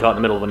kid caught in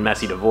the middle of a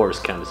messy divorce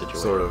kind of situation.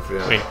 sort of,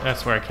 yeah. Wait,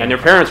 that's where I came And their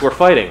from. parents were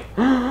fighting.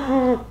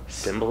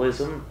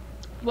 Symbolism?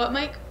 What,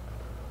 Mike?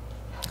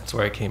 That's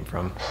where I came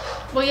from.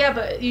 Well, yeah,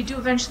 but you do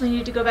eventually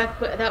need to go back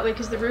that way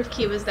because the roof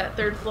key was that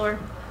third floor.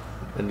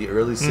 In the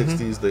early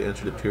 60s, they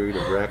entered a period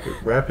of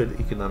rapid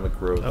economic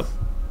growth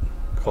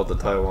called the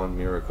Taiwan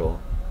Miracle.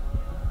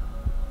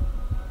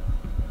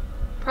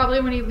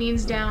 Probably when he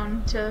leans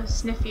down to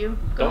sniff you.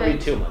 Go Don't ahead.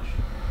 read too much.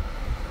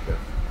 Yeah.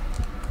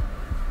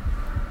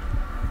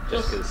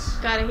 Just because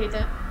God, I hate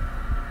that.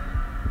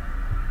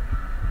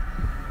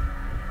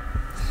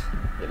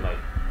 it might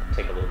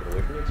take a little bit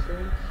away from the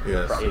experience.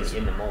 Yes.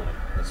 In the moment.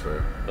 That's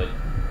right. But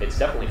it's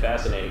definitely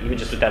fascinating, even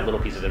just with that little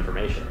piece of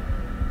information.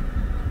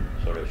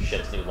 Sort of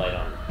sheds new light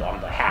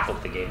on the half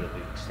of the game that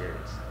we've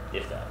experienced,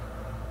 if that.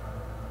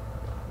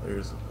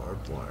 There's a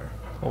barbed wire.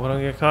 Well, I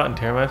don't get caught and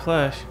tear my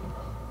flesh.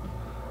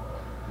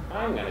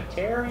 I'm gonna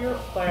tear your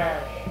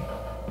flesh.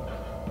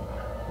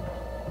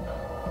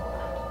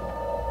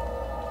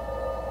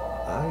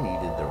 I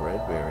needed the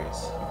red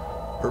berries.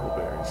 Purple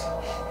berries.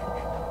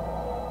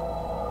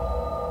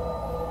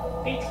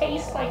 They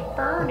taste like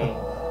burning.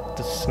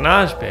 The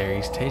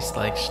snozberries taste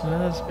like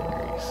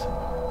snozberries.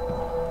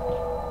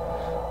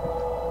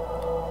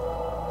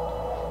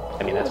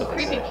 I mean, that's what they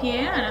Creepy say.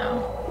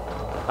 piano.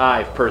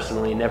 I've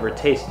personally never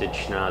tasted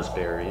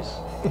schnozberries.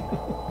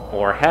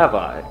 Or have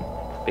I?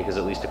 Because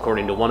at least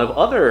according to one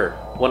other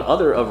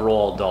of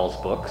Roald Dahl's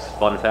books,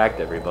 fun fact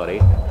everybody,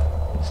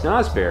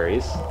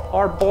 schnozberries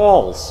are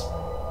balls.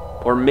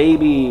 Or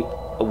maybe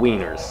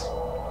wieners.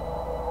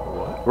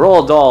 What?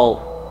 Roald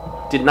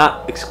Dahl did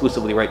not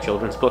exclusively write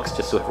children's books,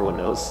 just so everyone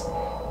knows.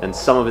 And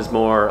some of his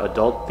more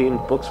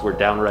adult-themed books were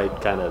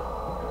downright kind of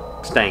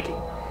stanky.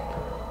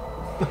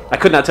 I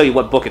could not tell you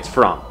what book it's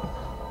from.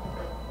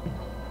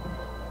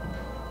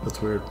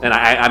 That's weird. And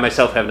I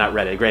myself have not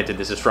read it. Granted,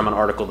 this is from an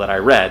article that I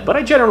read, but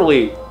I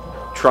generally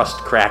trust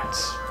cracked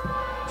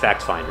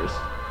fact finders.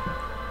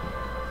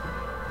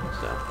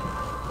 So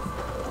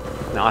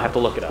now I have to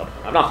look it up.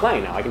 I'm not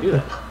playing now. I can do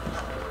that.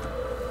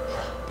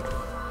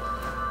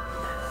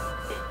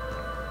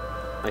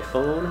 My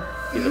phone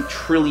is 1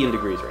 trillion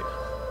degrees right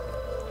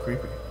now.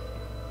 Creepy.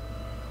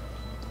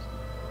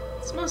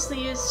 It's mostly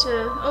used to.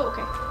 Oh,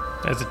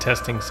 okay. As a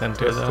testing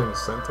center, though.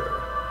 Center.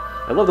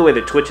 I love the way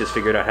that Twitch has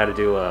figured out how to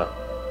do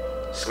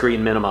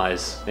screen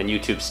minimize, and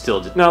YouTube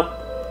still just nope,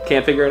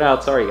 can't figure it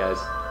out. Sorry, guys.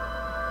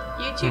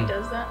 YouTube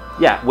does that.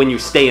 Yeah, when you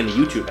stay in the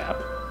YouTube app.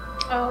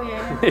 Oh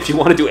yeah. If you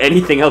want to do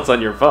anything else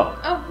on your phone.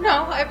 Oh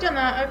no, I've done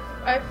that.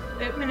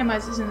 It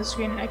minimizes in the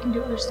screen, and I can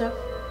do other stuff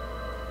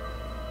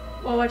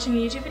while watching a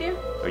YouTube video.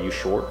 Are you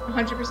sure?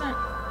 100%.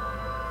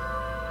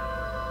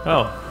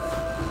 Oh.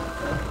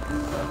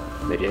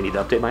 Maybe I need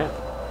to update my app.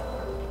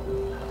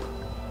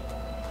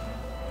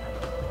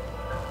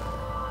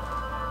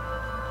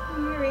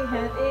 Mary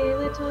had a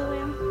little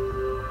lamb.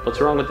 What's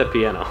wrong with the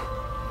piano?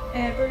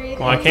 Everything.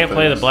 Well, I can't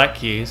play the black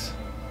keys.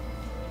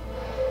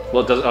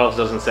 Well, it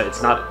doesn't say.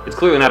 It's not. It's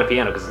clearly not a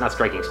piano because it's not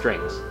striking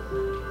strings.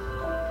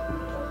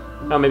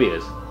 Oh, maybe it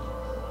is.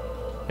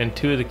 And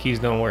 2 of the keys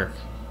don't work.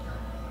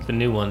 The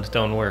new ones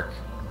don't work.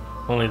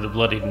 Only the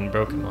bloodied and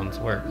broken ones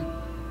work.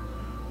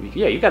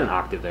 Yeah, you got an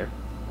octave there.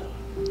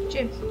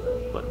 James.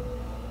 But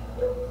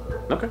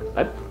okay,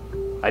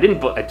 I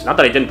didn't. It's not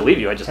that I didn't believe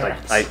you. I just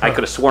I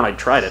could have sworn I'd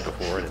tried it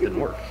before and it didn't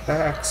work.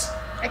 Hacks.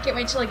 I can't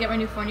wait till I get my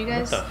new phone, you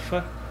guys. What the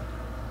fuck?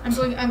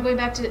 I'm going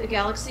back to the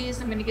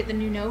Galaxies. I'm gonna get the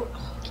new Note.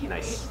 Oh, I can't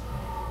Nice.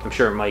 I'm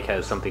sure Mike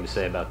has something to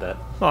say about that.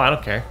 Oh, I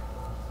don't care.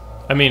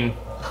 I mean,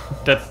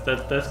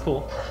 that's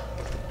cool.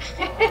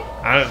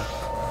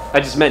 I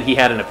just meant he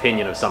had an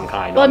opinion of some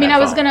kind. Well, I on mean, that I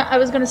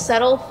was phone. gonna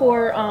settle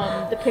for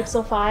the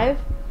Pixel 5,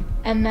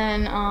 and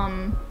then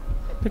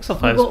Pixel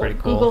 5 is pretty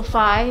cool. Google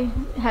Fi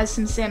has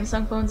some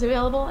Samsung phones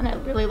available, and I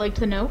really liked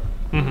the Note.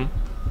 Mm-hmm.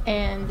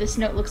 And this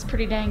Note looks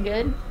pretty dang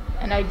good,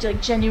 and I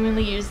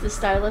genuinely use the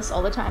stylus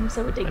all the time,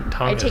 so I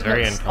take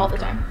very notes all the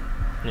time.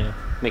 Yeah.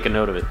 Make a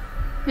note of it.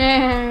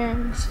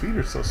 His feet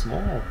are so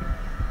small.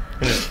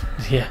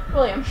 Yeah.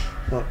 William,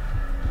 What?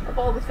 of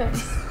all the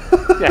things.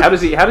 Yeah, how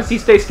does he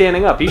stay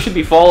standing up? He should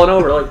be falling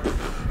over like.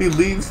 He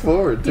leans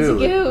forward too.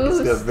 He's a goose.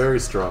 He's got very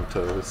strong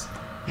toes.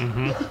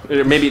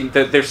 Mm-hmm. Maybe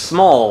they're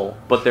small,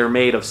 but they're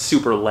made of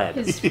super lead.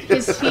 His feet,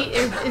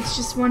 it's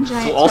just one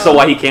giant So also toe.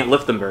 why he can't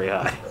lift them very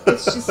high.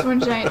 It's just one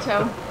giant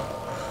toe.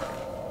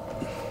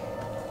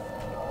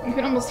 You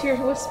can almost hear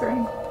her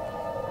whispering.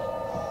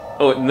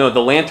 Oh no,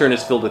 the lantern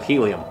is filled with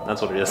helium.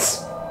 That's what it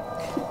is.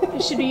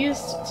 It should be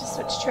used to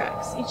switch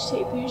tracks. Each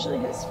tape usually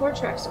has 4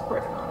 tracks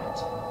recorded on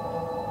it.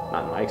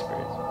 Not in my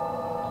experience.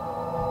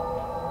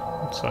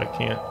 So I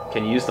can't.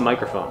 Can you use the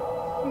microphone?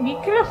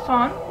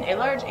 Microphone, a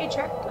large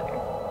 8-track player.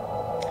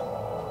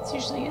 It's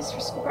usually used for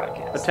school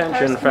broadcasts.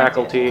 Attention,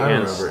 faculty I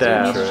and remember You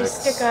staff. need to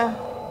just stick a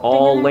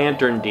All thing in there.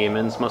 lantern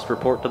demons must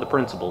report to the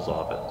principal's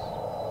office.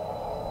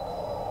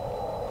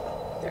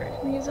 Third,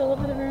 we use all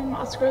over the room.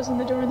 Moss grows on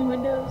the door and the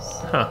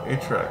windows. Huh.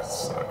 8 tracks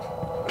suck.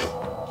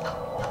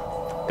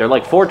 They're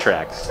like 4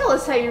 tracks, Tell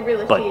us how you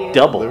really but feel. They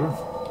double. were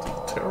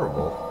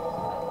terrible.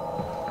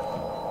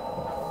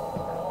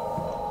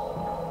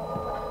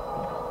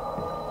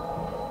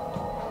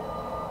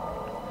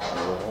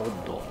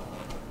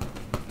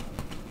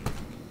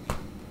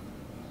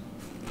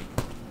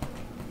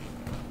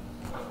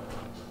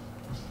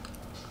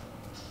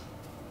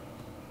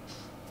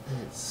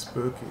 It's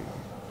spooky.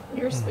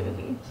 You're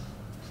spooky.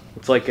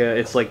 It's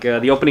like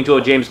the opening to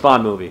a James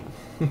Bond movie.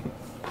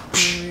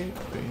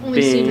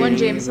 Only seen one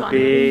James Bond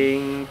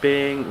movie.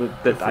 Bing.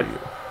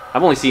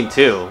 I've only seen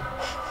 2,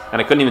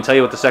 and I couldn't even tell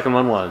you what the second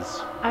one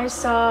was. I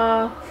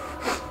saw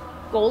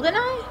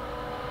Goldeneye?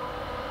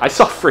 I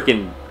saw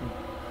freaking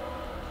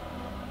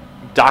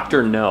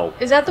Dr. No.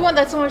 Is that the one?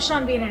 That's the one with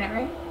Sean Bean in it,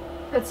 right?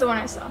 That's the one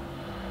I saw.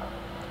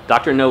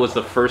 Dr. No was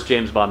the first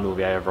James Bond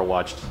movie I ever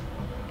watched.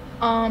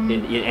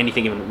 In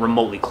anything even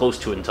remotely close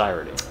to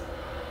entirety.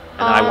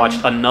 And I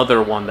watched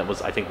another one that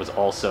was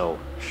also.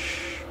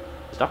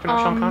 Is Dr. No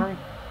Sean Connery?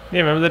 Yeah,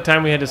 remember the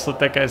time we had to slit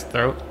that guy's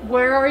throat?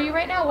 Where are you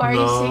right now? Why are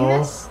you seeing No.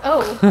 this?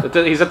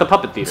 Oh. He's at the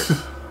puppet theater.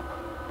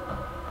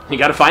 You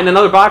gotta find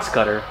another box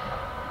cutter.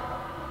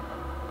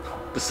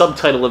 The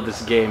subtitle of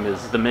this game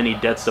is The Many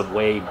Deaths of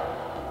Wade.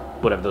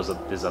 Whatever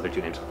his other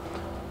 2 names.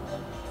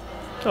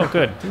 Oh,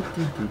 good.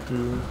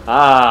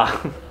 Ah.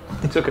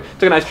 took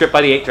a nice trip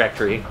by the 8-track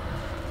tree.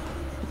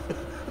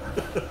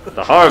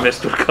 The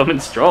harvest will come in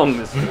strong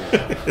this year.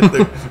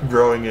 They're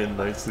growing in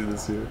nicely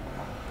this year.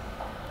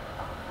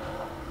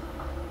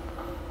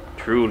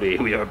 Truly,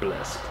 we are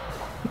blessed.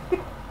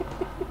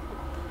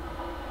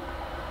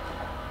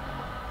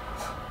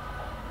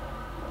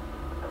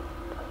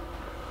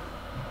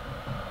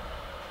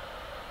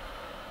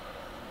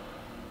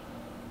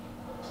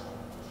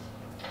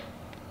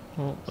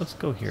 Well, let's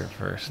go here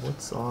first.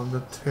 What's on the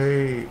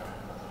tape?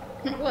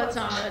 What's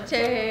on the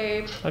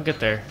tape? I'll get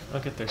there. I'll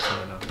get there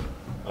soon enough.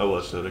 I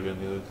watched that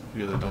again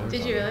the other night.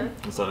 Did you really?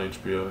 It's on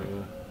HBO,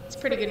 yeah. It's a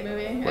pretty good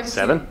movie. What,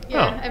 7? Yeah,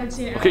 Oh. I haven't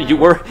seen it. Okay, you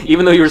were,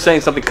 even though you were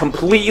saying something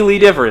completely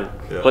different,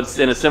 but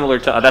in a similar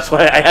time. That's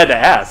why I had to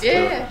ask.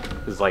 Yeah.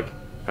 It's like,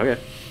 okay.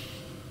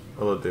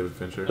 I love David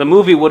Fincher. The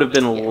movie would have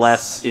been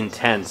less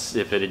intense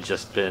if it had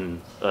just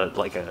been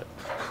like an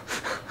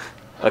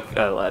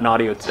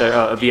audio,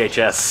 a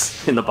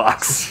VHS in the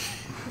box.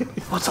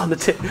 What's on the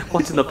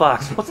What's in the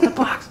box? What's in the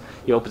box?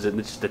 He opens it and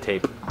it's just the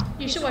tape.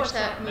 You should watch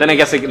that movie. Then I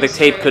guess the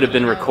tape could have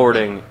been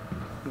recording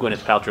Gwyneth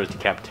Paltrow's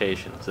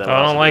decapitation. So that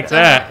I don't like It's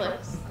on that.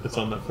 Netflix. It's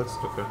on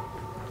Netflix? Okay.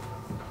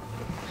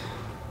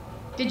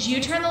 Did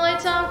you turn the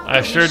lights off? I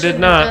You sure did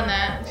shouldn't not. have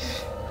done that.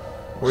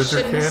 Where's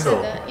your Shouldn't have said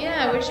candle? that.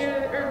 Yeah, where's your...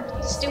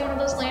 Or steal one of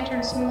those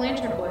lanterns from the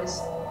Lantern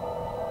Boys.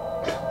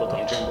 The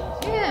lantern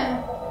box.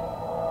 Yeah.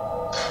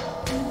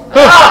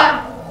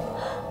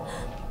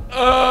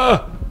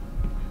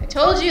 I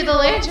told you, the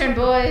Lantern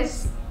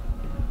Boys.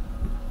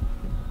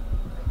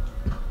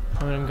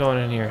 I'm going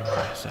in here.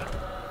 So,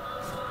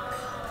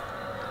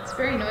 It's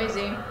very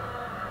noisy.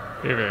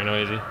 you're very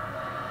noisy.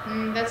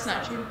 That's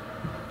not true.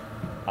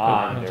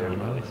 I'm very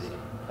noisy.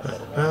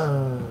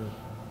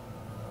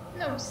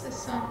 No, it's the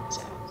sun's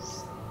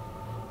house.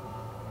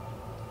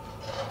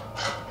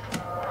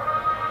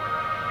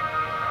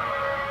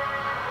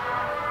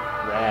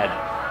 Rad.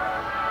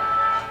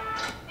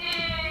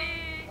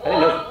 I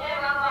didn't know.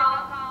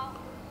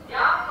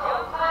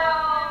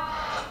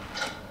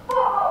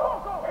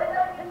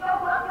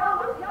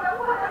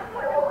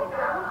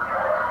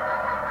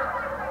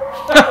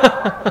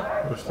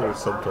 Wish there were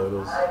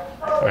subtitles.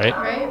 Right?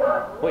 Right?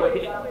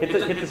 Wait, hit the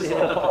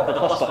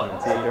plus button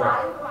and see if you're.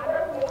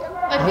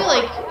 I feel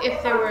like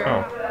if there were...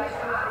 Oh.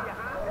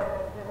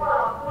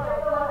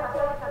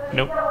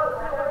 Nope.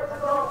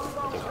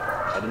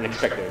 I didn't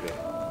expect there to be.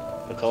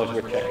 That's always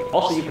worth checking.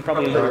 Also, you can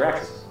probably enter your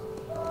access.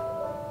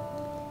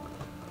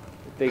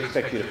 They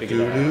expect you to figure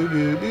that out.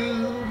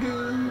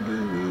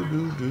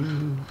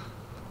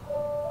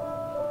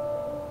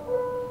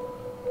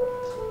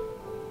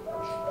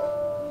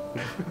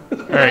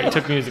 Alright, you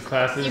took music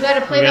classes. You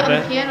gotta play got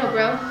that on the piano,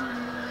 bro.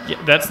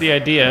 Yeah, that's the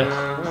idea.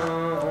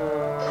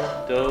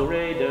 Do,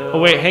 re, do. Oh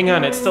wait, hang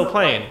on, it's still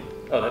playing.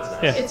 Oh, that's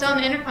nice. Yeah. It's on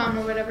the intercom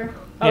or whatever.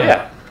 Oh,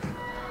 yeah.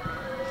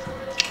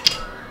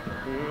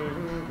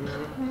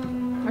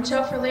 Watch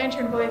out for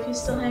Lantern Boy if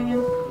he's still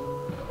hanging.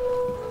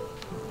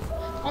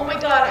 Oh my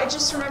god, I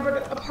just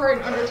remembered a part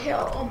in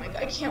Undertale. Oh my god,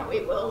 I can't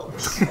wait, Will.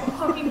 It's so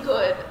fucking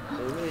good.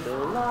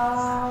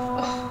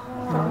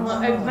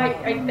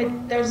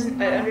 There's an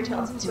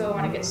Undertale tattoo I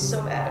want to get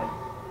so bad.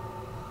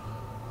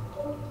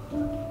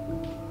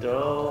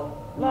 Do,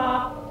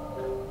 la.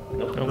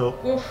 Nope.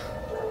 Nope. Oof.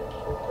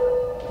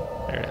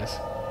 There it is.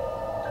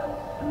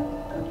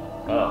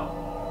 Oh.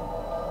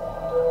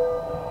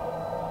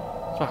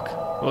 Fuck.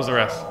 What was the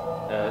rest?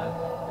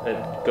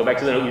 Go back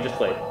to the note you just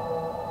played.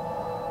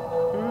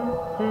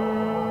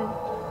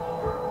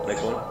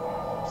 Next one.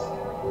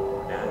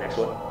 Yeah, next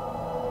one.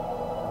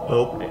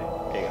 Nope.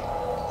 There you go.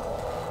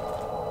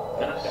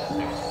 No, that's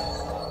next.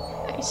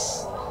 Nice.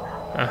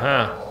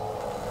 Uh-huh.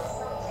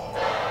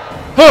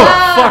 Oh,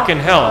 fucking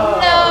hell.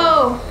 No!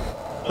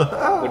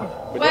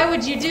 Were Why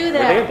would you do Were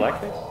they in that?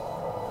 blackface?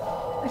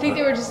 I think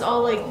they were just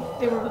all like,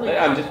 they were like...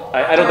 I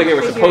don't think they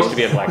were supposed to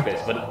be in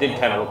blackface, but it did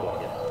kind of look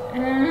like it.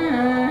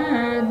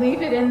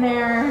 Leave it in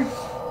there.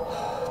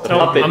 The No,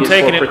 puppet I'm is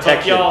taking for it,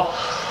 protection. y'all.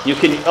 You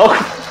can. Oh,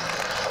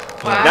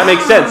 that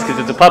makes sense because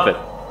it's a puppet.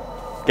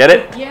 Get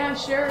it? Yeah,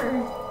 sure.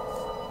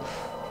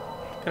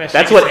 Can I shake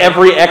That's his what hand?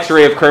 every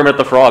X-ray of Kermit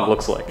the Frog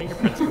looks like.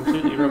 Fingerprints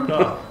completely rubbed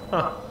off.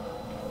 Huh.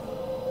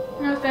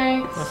 No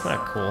thanks. That's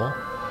not cool.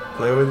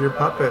 Play with your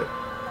puppet.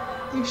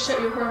 You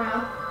shut your whore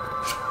mouth.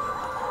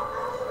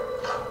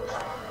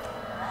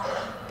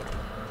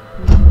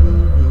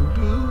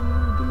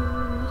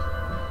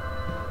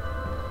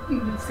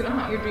 It's gonna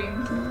haunt your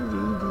dreams.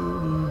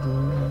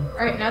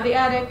 Alright, now the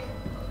attic.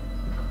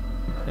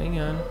 Hang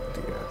on.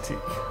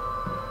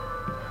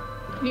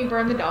 Can you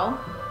burn the doll?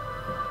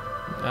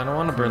 I don't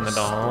want to burn the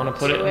doll. I want to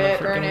put it Do in the it,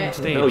 burn freaking it.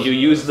 stage. No, you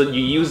use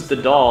the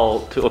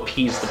doll to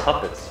appease the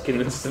puppets.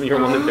 Convince them you're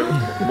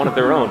one of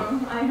their own.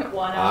 I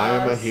want I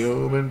am a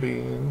human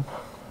being.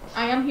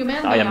 I am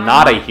human. I am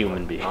not a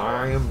human being.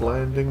 I am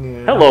blending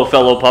in. Hello,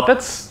 fellow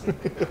puppets.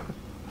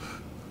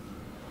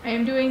 I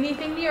am doing the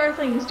thing the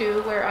Earthlings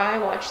do, where I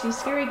watch these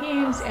scary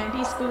games and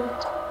be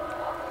spooked.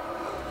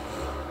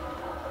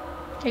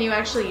 Can you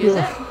actually use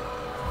it?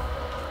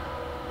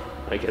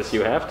 I guess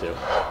you have to.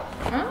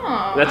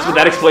 Oh.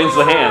 That explains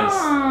the hands.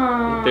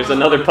 There's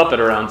another puppet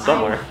around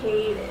somewhere. I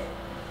hate it.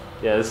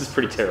 Yeah, this is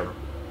pretty terrible.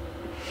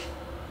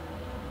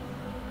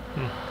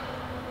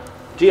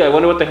 Gee, I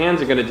wonder what the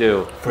hands are gonna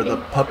do. For the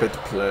puppet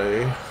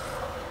play.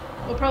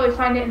 We'll probably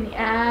find it in the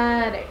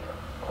attic.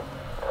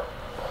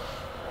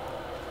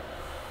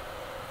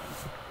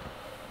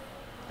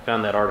 I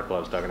found that article I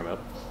was talking about.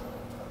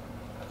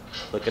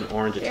 Like an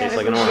orange, it Yeah, tastes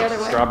that like an was the orange.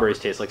 other way. Strawberries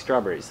taste like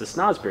strawberries. The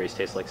snozberries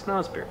taste like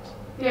snozberries.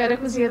 The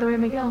attic was the other way,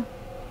 Miguel.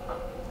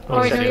 What Oh,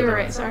 was wait, no, the you were other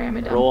right. Sorry, I'm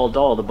a dumb. Roald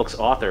Dahl, the book's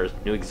author,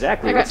 knew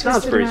exactly I what got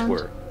twisted snozberries around.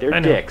 were. They're I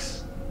know.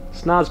 dicks.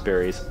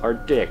 Snozberries are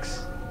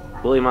dicks.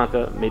 Willy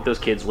Wonka made those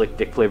kids lick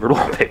dick-flavored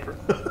wallpaper.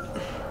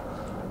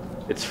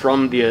 It's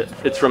from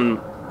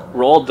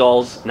Roald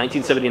Dahl's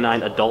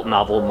 1979 adult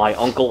novel My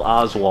Uncle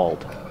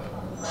Oswald,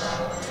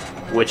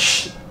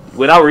 which,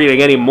 without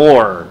reading any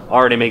more,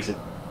 already makes it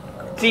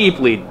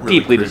deeply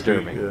creepy,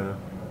 disturbing. Yeah.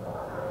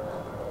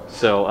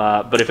 So,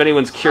 but if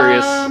anyone's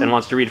curious and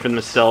wants to read for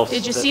themselves...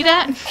 Did you see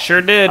that?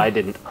 Sure did. I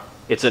didn't.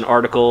 It's an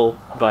article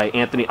by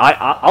Anthony...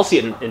 I'll see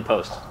it in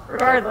post.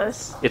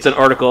 Regardless. It's an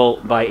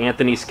article by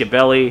Anthony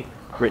Scabelli,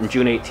 written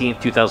June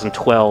 18th,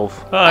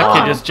 2012. Oh, that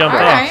kid just jumped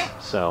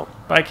off. So...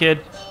 Bye, kid.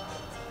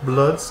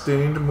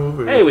 Blood-stained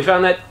movie. Hey, we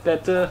found that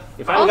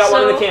we finally got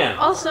one in the can.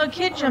 Also, a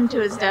kid jumped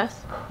to his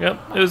death. Yep,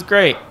 it was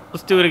great.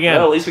 Let's do it again.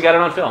 Well, at least we got it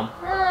on film.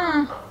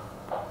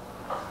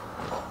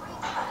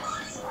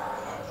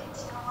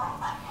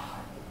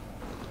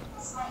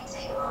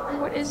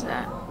 What is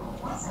that?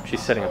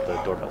 She's setting up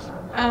the doorbells.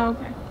 Oh,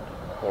 okay.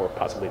 Or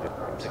possibly the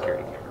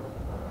security camera.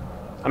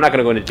 I'm not going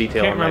to go into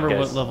detail I can't on that,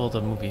 remember guys. what level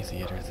the movie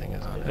theater thing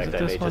is on. In fact, Is it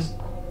I may this one? just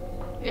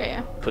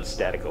Yeah. put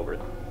static over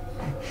it.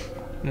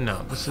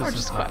 No, this Or is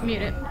just the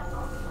mute it.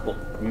 Well,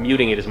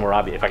 muting it is more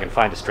obvious. If I can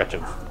find a stretch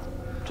of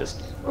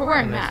just... We're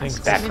wearing And I think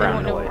masks. So we don't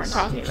background know what we're noise.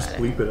 talking Just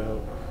about. bleep it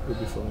out. It'll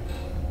be fun.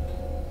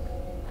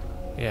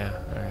 Yeah,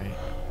 alright.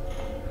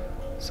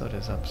 So it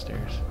is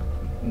upstairs.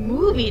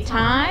 Movie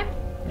time.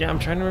 Yeah, I'm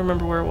trying to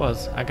remember where it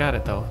was. I got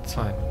it though, it's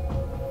fine.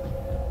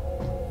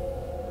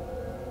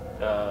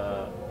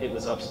 It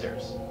was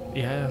upstairs.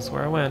 Yeah, that's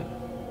where I went.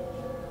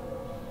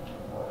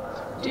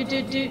 Do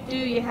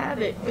you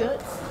have it,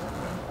 Guts?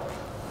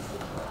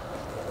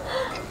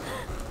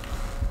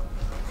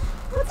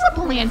 What's up,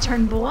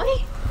 Lantern Boy?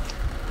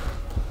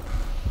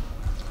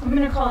 I'm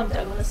gonna call him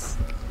Douglas.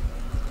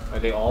 Are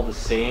they all the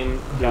same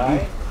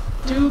guy?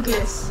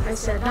 Douglas, I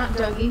said, not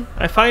Dougie.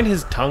 I find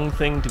his tongue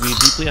thing to be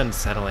deeply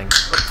unsettling.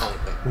 What tongue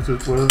thing?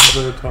 What is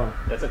the tongue?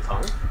 That's a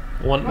tongue?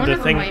 One The of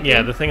them thing, might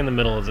yeah, be. the thing in the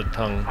middle is a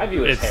tongue. I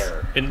view it as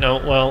hair.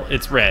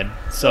 It's red,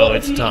 so Well,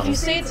 it's if tongue. you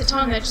say it's a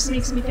tongue, that just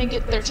makes me think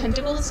they're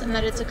tentacles and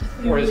that it's a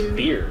Cthulhu. Or his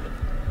beard?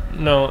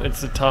 No,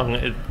 it's a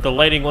tongue. The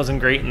lighting wasn't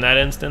great in that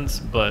instance,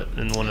 but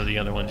in one of the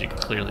other ones you could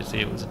clearly see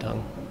it was a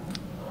tongue.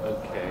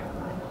 Okay.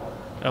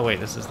 Oh wait,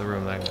 this is the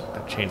room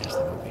that changes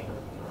the movie.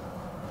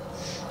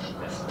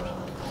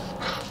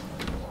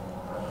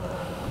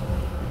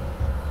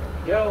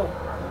 There we go.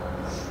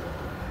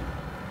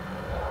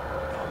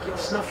 Get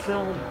snuff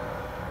film.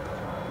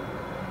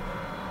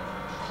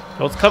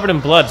 Well, it's covered in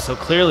blood, so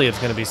clearly it's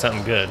going to be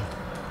something good.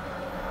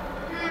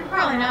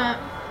 Probably not.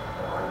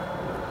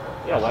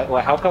 Yeah,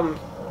 why, how come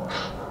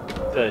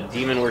the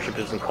demon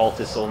worshippers and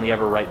cultists only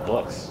ever write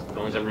books?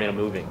 No one's ever made a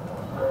movie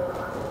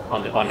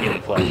on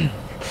human flesh.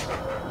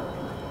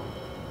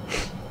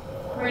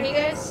 Ready,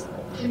 guys?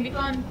 It's gonna be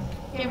fun.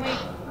 Can't wait.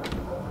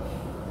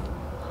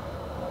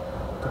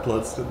 The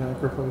Bloodstone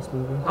Sacrifice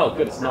movie? Oh,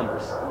 good, it's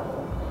numbers.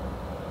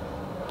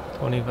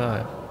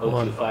 25.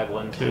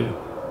 02512.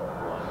 2.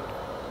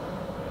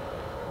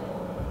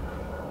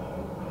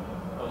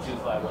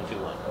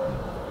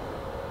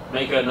 025121.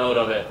 Make a note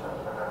of it.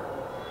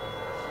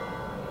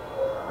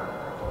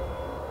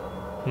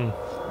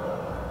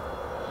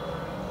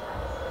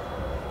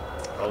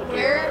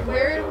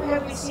 Where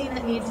have we seen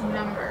that needs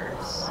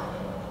numbers?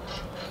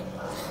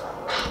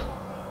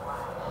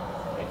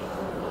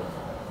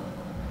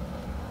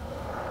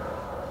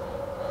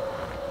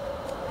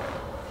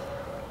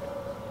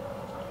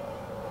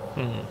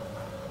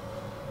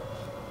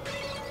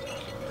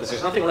 Because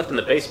there's nothing left in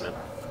the basement.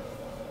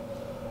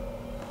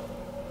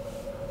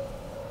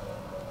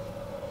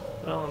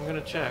 Well, I'm going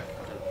to check.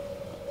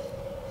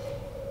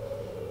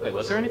 Wait,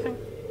 was there anything?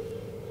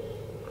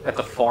 At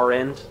the far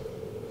end?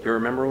 Do you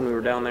remember when we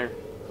were down there?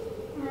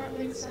 I don't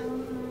think so.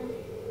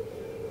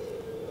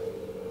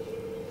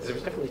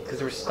 Because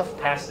there was stuff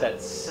past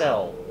that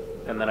cell,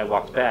 and then I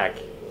walked back,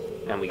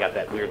 and we got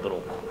that weird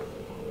little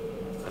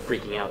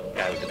freaking out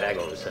guy with the bag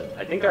over his head.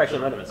 I think there actually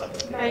might have been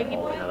something. Baggy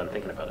boy? Now that I'm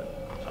thinking about it.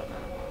 So,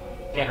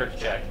 can't hurt to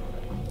check.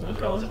 It was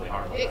relatively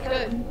harmless. It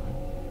could.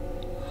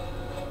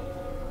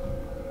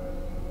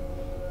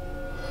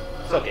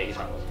 It's okay, he's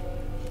harmless.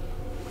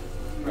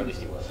 Or at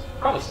least he was.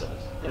 Probably still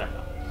is. You never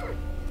know.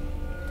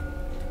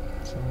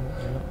 So,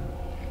 yeah.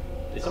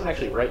 Did someone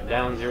actually write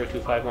down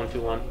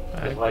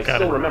 025121? Well, I got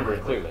still it. remember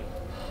it clearly.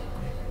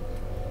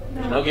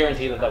 There's no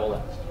guarantee that will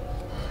last.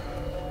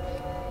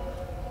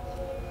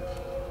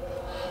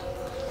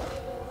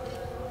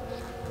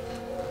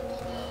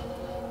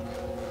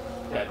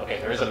 Yeah, okay,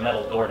 there is a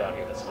metal door down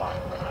here that's locked.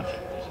 I'm not sure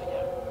if there's any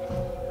yet.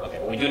 Okay,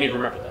 well, we do need to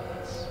remember that.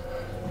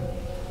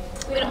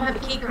 We don't have a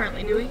key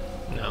currently, do we?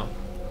 No.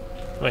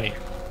 Wait.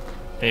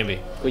 Maybe.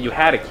 Well, you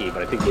had a key,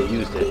 but I think they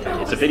used it.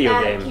 And it's a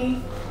video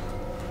game,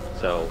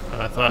 so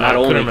I thought not I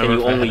only couldn't can remember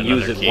you if I only had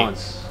use another it key.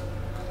 once.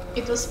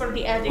 It was for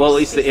the addicts. Well, at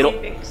least it'll-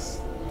 specifics.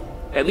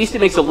 At least it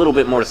makes a little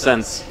bit more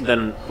sense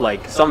than,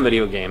 like, some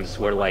video games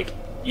where, like,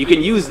 you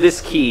can use this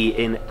key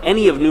in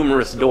any of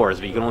numerous doors,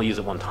 but you can only use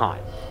it one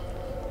time.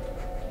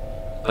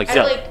 Like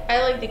Zelda.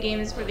 I like the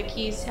games where the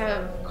keys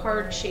have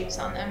card shapes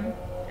on them,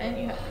 and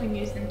you can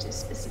use them to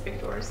specific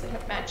doors that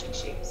have matching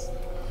shapes.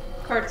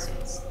 Card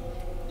suits.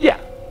 Yeah.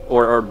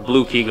 Or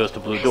blue key goes to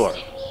blue door.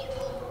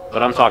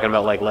 But I'm talking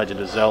about like Legend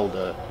of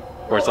Zelda,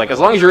 where it's like as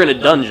long as you're in a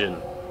dungeon,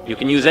 you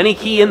can use any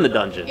key in the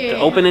dungeon to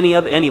open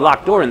any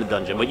locked door in the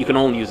dungeon, but you can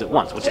only use it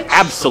once, which is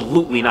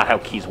absolutely not how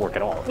keys work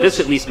at all. This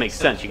at least makes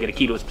sense. You get a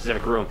key to a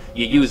specific room,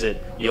 you use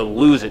it, you'll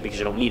lose it because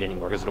you don't need it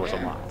anymore because the door's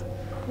unlocked.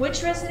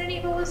 Which Resident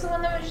Evil was the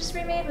one that was just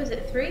remade? Was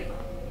it 3?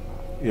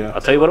 Yeah.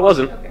 I'll tell you what it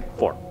wasn't. Okay.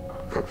 4.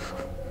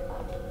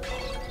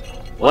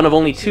 One of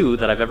only 2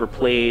 that I've ever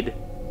played.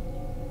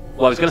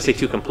 Well, I was gonna say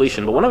 2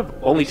 completion, but one of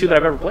only 2 that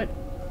I've ever played.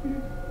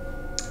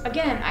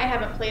 Again, I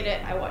haven't played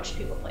it. I watched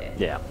people play it.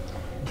 Yeah.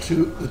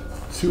 The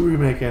 2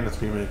 remake and the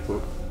 3 remake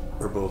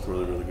are both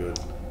really, really good.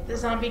 The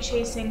zombie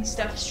chasing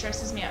stuff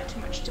stresses me out too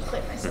much to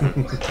play myself.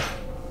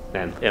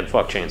 And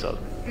fuck chainsaws.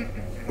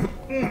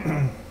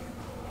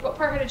 What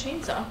part had a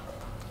chainsaw?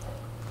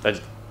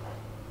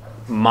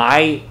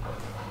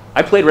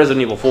 I played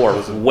Resident Evil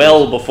 4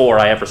 well before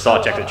I ever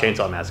saw Texas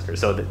Chainsaw Massacre,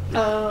 so the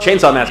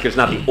Chainsaw Massacre is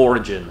not the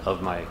origin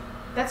of my...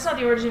 That's not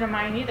the origin of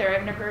mine either.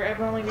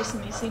 I've only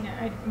recently seen it.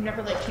 I've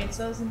never liked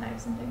chainsaws and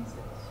knives and things.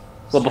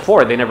 Well,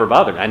 before, they never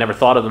bothered me. I never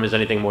thought of them as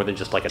anything more than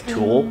just like a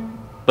tool.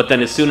 But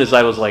then as soon as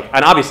I was like...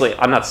 And obviously,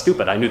 I'm not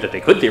stupid. I knew that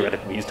they could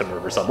theoretically be used to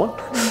murder someone.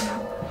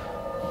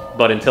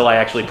 But until I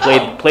actually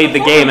played the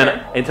game,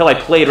 and until I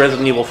played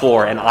Resident Evil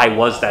 4, and I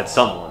was that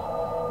someone.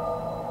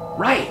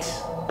 Right!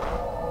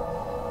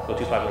 Go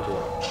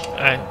 2512.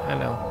 I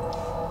know.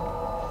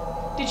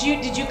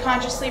 Did you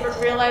consciously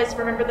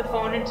remember the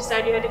phone and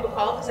decide you had to go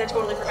call? Because I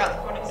totally forgot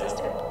the phone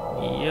existed.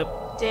 Yep.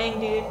 Dang,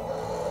 dude.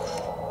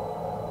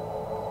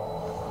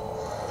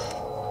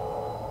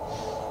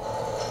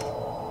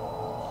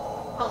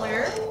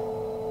 Color.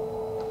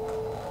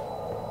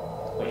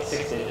 Wait,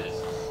 6 digits.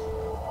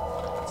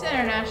 It's an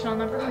international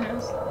number. Who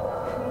knows?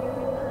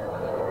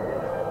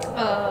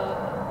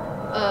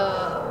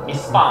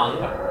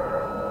 Ispang.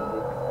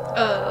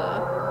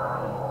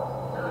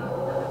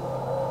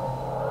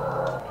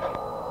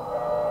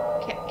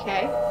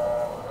 Okay.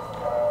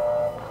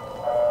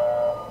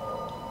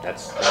 That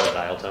was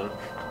dial tone.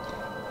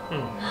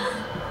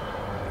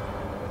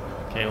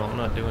 Okay, well, I'm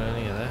not doing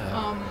any of that.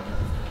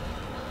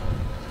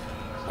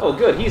 Oh,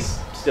 good. He's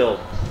still...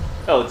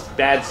 Oh, it's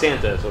Bad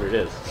Santa. That's what it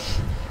is.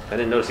 I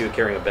didn't notice he was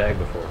carrying a bag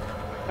before.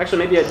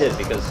 Actually, maybe I did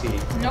because he...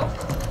 Nope.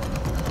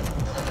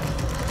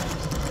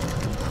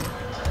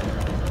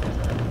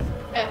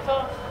 F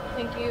off.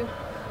 Thank you.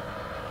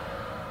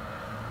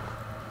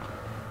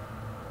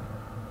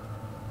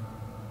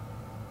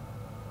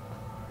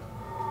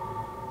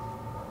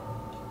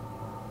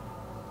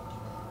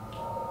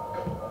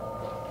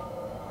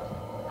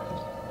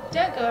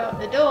 Don't go out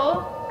the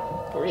door.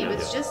 He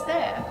was just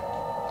there.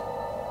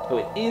 Oh,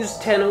 it is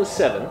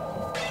 10:07.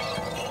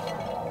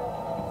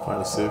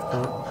 Find a save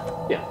point?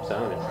 Yeah,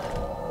 sound good.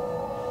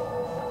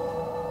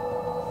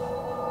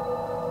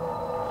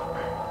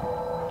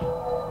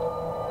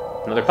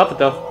 Another puppet,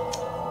 though.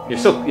 You're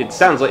so... It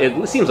seems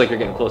like you're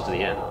getting close to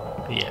the end.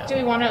 Yeah. Do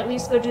we want to at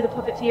least go do the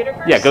puppet theater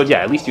first? Yeah,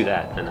 at least do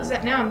that. And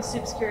then... Now I'm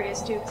super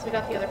curious, too, because we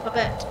got the other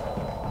puppet.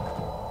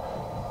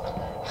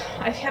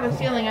 I have a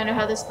feeling I know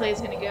how this play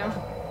is going to go.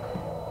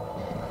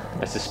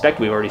 I suspect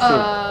we've already seen it.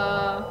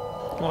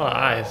 A lot of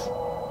eyes.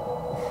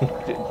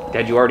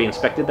 Had you already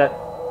inspected that?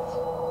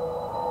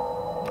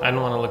 I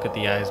don't want to look at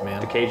the eyes, man.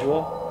 The cage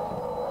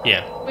wall?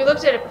 Yeah. We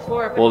looked at it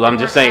before, but Well, I'm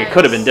just saying eyes. it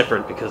could have been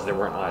different because there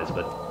weren't eyes,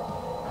 but...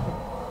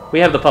 We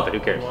have the puppet,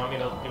 who cares? You want me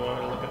to look at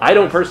the I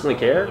don't eyes? personally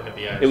care. Look at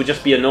the eyes. It would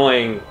just be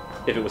annoying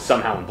if it was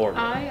somehow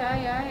important.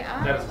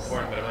 Aye. That is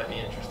important, but it might be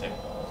interesting.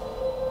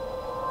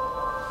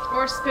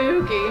 Or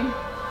spooky.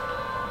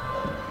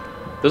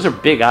 Those are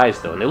big eyes,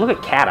 though, and they look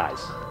like cat eyes.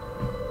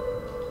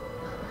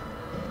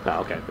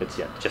 Oh, okay. It's,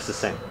 just the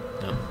same.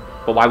 Yep.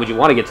 But why would you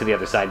want to get to the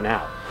other side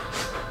now?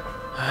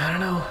 I don't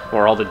know.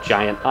 Where all the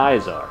giant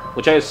eyes are.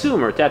 Which I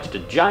assume are attached to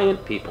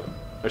giant people.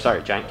 Or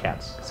sorry, giant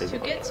cats. To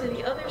get to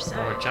the other Or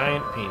side.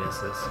 giant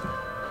penises.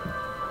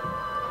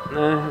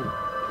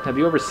 Have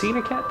you ever seen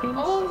a cat penis?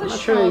 Oh, the I'm not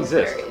sure they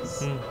exist.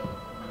 schnozberries.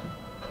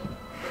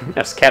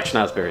 Yes, cat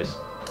schnozberries.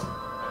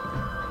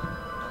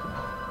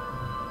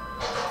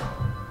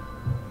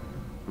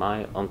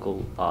 My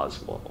Uncle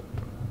Oswald.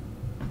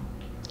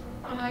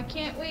 I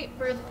can't wait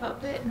for the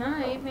puppet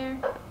nightmare.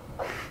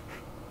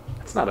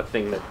 That's not a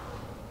thing that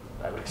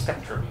I would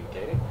expect from you,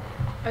 Katie.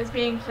 I was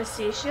being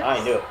facetious.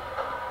 I knew it.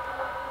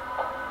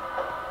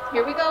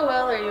 Here we go,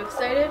 Will. Are you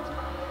excited?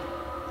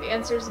 The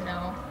answer is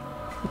no.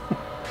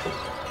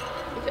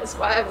 Because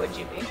why would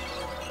you be?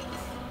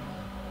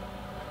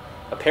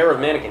 A pair of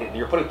mannequins.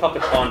 You're putting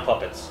puppets on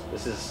puppets.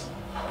 This is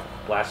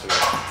blasphemy.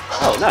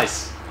 Oh,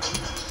 nice.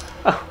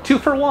 Oh, 2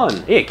 for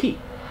 1. Hey, a key.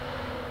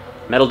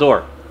 Metal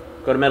door.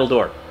 Go to metal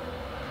door.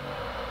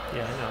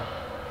 Yeah, I know.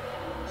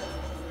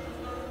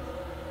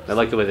 I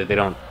like the way that they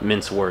don't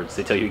mince words.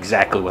 They tell you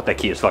exactly what that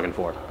key is fucking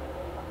for.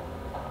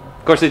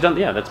 Of course, they've done...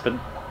 Yeah,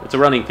 it's a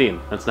running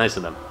theme. That's nice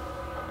of them.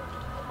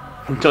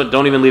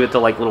 Don't even leave it to,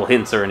 like, little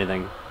hints or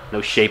anything.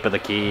 No shape of the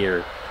key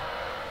or...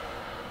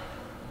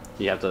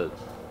 You have to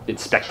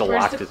inspect the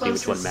lock to see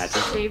which one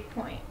matches. Save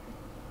point?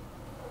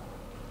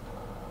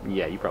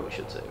 Yeah, you probably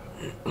should save.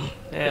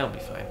 Yeah, it'll be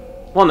fine.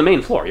 Well, on the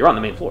main floor. You're on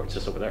the main floor. It's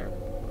just over there.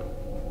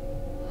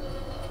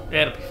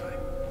 Yeah, it'll be fine.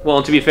 Well,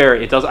 and to be fair,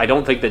 it does. I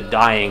don't think that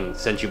dying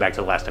sends you back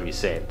to the last time you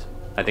saved.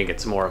 I think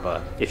it's more of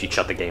a if you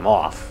shut the game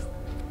off.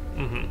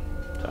 Mm-hmm.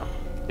 So,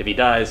 if he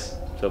dies,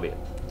 so be it.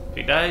 If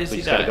he dies, We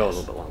he just dies. gotta go a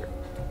little bit longer.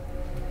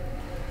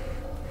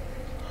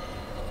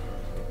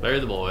 Bury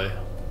the boy.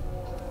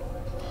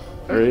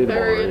 Bury the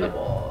Bury boy. the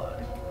boy.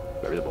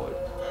 Bury the boy.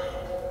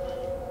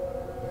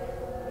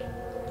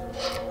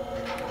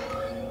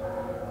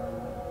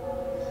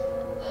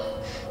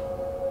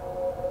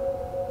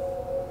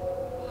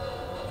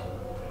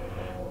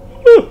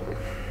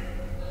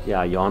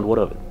 Yeah, I yawned. What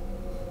of it?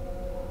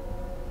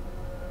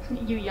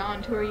 You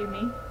yawned. Who are you,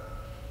 me?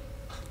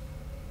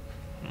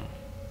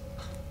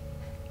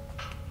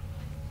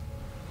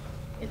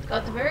 It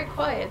got very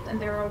quiet,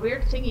 and there are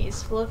weird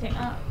thingies floating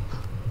up.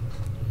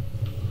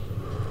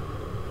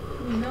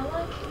 You know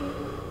what?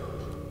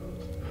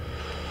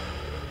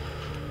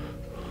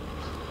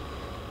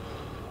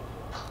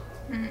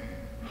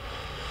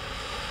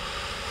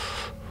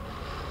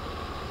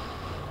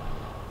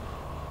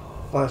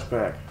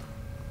 Flashback.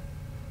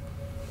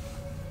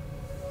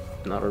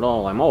 Not at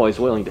all. I'm always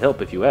willing to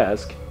help if you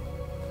ask.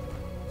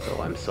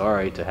 So I'm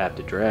sorry to have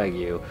to drag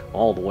you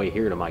all the way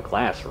here to my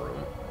classroom.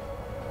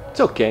 It's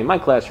okay. My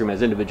classroom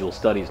has individual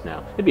studies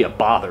now. It'd be a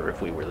bother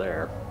if we were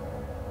there.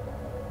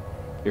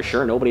 You're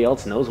sure nobody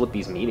else knows what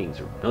these meetings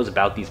or knows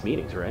about these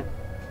meetings, right?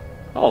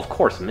 Oh, of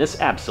course, miss.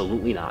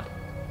 Absolutely not.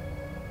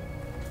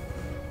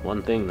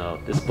 One thing, though.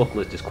 This book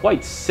list is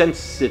quite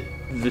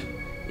sensitive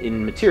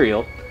in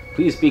material.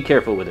 Please be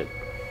careful with it.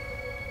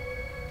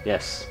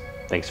 Yes.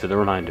 Thanks for the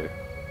reminder.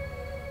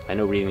 I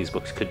know reading these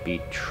books could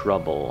be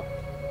trouble.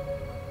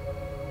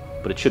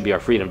 But it should be our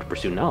freedom to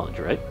pursue knowledge,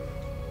 right?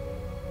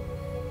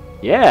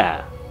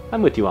 Yeah,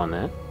 I'm with you on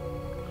that.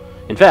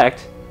 In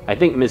fact, I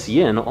think Miss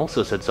Yin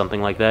also said something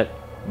like that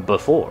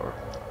before.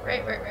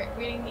 Right.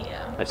 Reading the.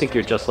 I think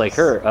you're just like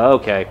her. Oh,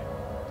 okay.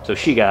 So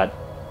she got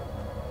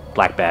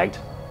black-bagged.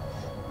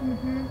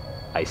 Mm-hmm.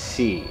 I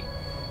see.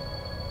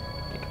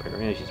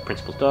 She's the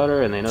principal's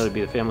daughter, and they know to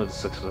be the family of the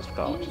successful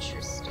college.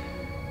 Interesting.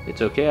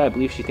 It's okay, I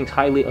believe she thinks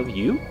highly of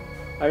you.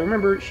 I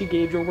remember she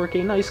gave your work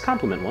a nice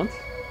compliment once.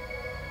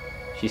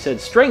 She said,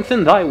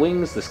 "Strengthen thy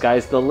wings, the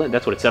sky's the limit."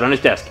 That's what it said on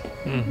his desk.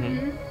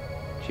 Mm-hmm.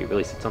 She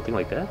really said something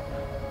like that? ...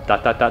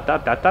 Let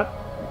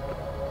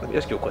me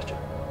ask you a question.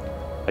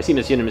 I see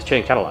Miss Yin and Miss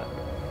Chang chat a lot.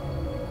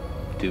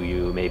 Do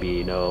you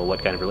maybe know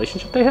what kind of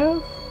relationship they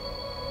have?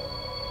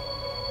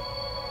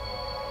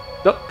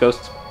 Nope,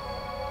 ghosts.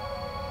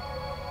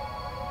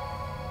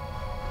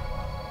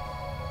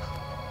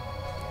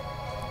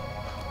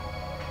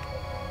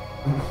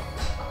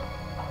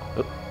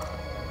 Oh.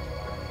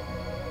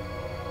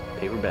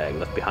 Paper bag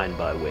left behind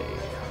by Wade.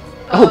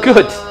 Oh,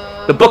 good!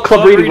 The book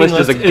club reading list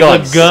is a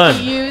gun.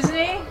 Excuse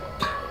me?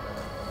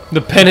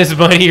 The pen is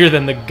mightier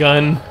than the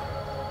gun.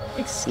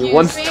 Excuse You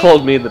once me?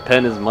 told me the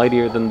pen is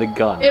mightier than the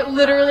gun. It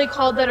literally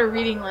called that a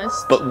reading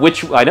list. But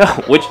which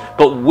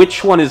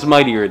one is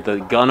mightier, the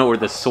gun or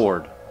the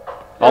sword?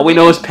 All we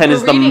know is pen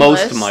is the reading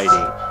most list. mighty.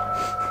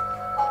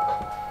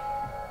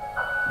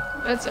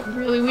 That's a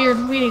really weird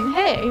reading.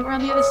 Hey, we're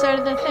on the other side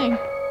of that thing.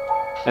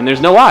 And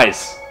there's no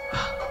eyes.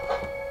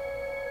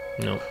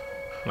 Nope.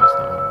 That's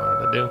not what I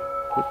wanted to do.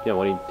 Yeah,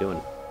 what are you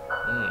doing?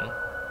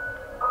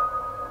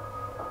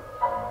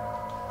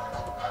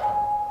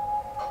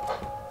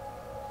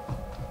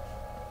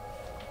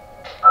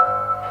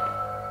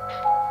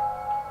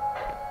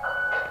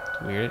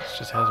 It's weird. It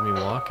just has me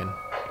walking.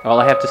 All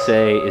I have to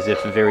say is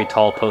if a very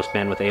tall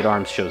postman with 8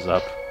 arms shows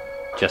up,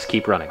 just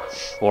keep running.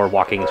 Or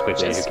walking as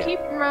quickly as Just you can.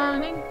 keep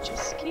running,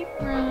 just keep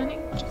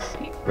running, just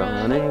keep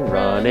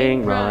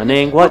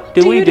Running. What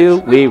do we do?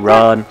 We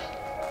run.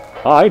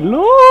 I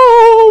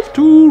love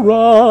to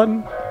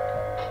run.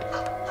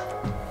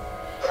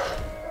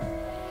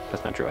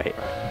 That's not true. I hate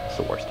running. It's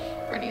the worst.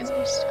 Running is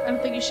worst. I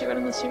don't think you should run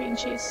unless you're being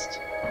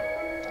chased.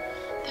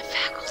 The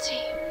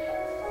faculty.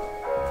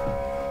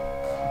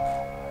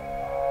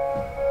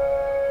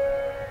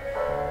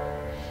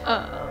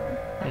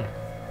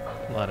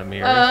 A lot of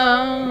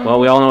mirrors. Well,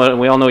 we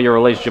all know your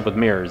relationship with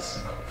mirrors.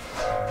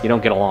 You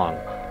don't get along.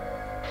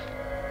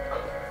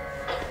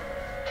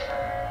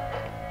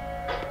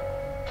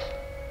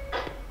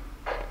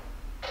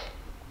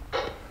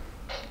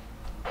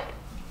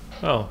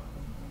 Oh.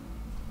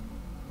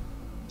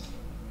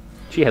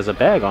 She has a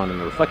bag on in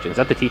the reflection. Is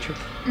that the teacher?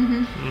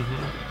 Mm-hmm.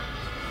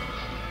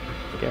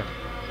 Okay.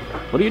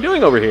 What are you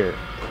doing over here?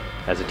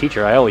 As a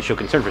teacher, I always show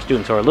concern for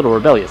students who are a little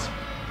rebellious.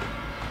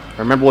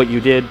 Remember what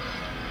you did?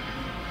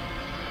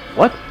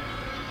 What?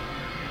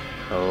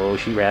 Oh,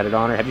 she ratted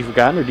on her. Have you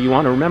forgotten, or do you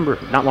want to remember?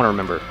 Not want to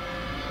remember.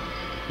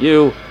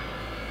 You.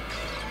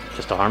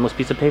 Just a harmless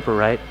piece of paper,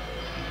 right?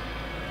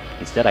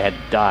 Instead, I had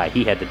to die.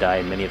 He had to die,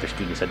 and many other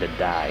students had to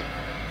die.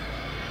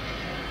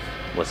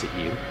 Was it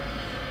you?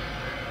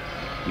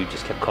 You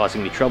just kept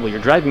causing me trouble. You're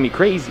driving me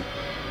crazy.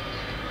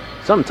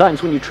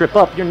 Sometimes when you trip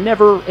up, you're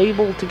never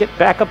able to get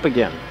back up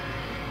again.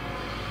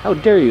 How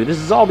dare you? This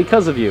is all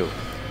because of you.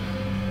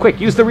 Quick,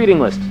 use the reading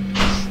list.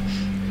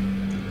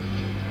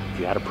 If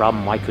you had a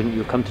problem, why couldn't you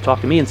have come to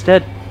talk to me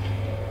instead?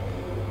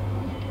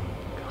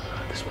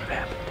 This would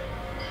have happened.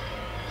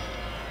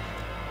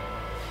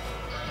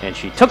 And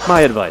she took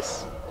my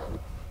advice.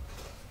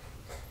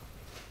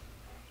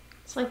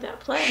 It's like that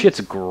play.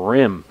 Shit's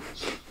grim.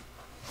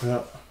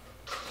 Yeah.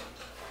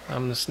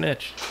 I'm the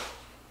snitch.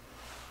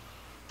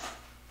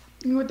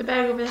 With the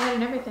bag over the head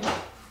and everything.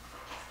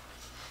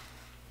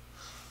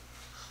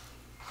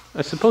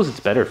 I suppose it's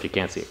better if you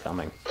can't see it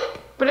coming.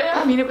 But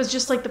I mean, it was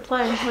just like the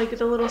play, like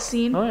the little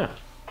scene. Oh, yeah.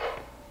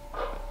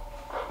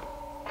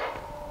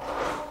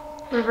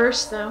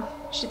 Reverse, though.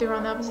 She threw her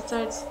on the opposite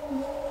sides.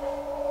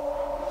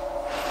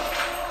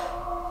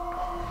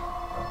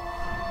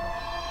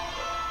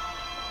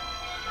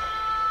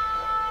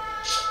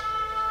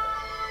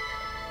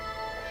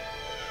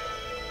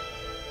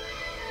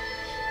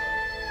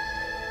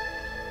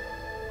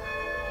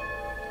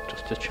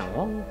 Just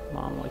Chang-Wong.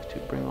 Mom likes to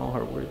bring all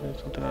her words in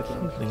something like that.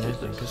 Something I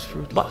think is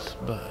fruitless,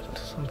 but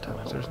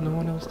sometimes there's no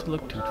one else to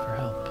look to for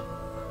help.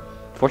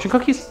 Fortune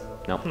cookies?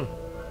 No.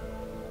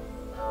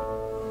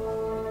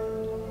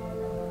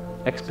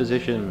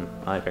 Exposition.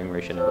 I bring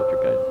ration and book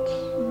your guidance.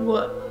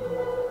 What?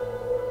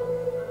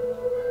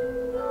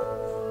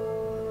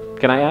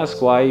 Can I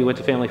ask why you went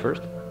to family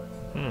first?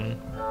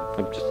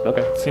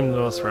 Okay. Seemed the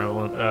most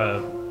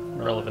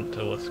relevant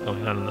to what's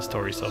going on in the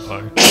story so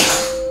far.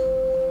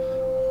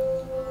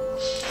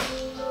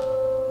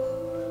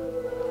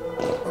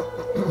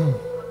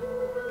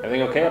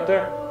 Everything okay up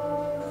there?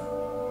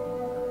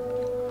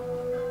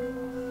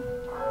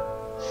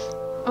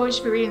 Oh, we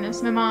should be reading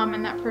this. My mom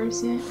and that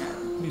person.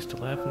 We used to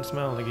laugh and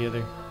smile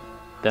together.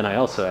 Then I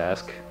also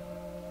ask,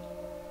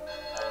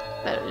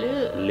 But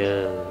love.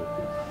 love.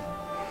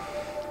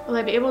 Will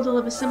I be able to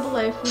live a simple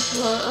life with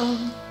love?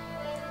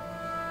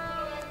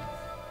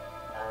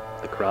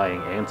 The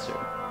crying answer.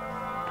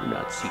 Do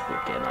not seek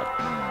what cannot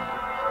be.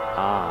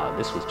 Ah,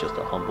 this was just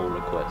a humble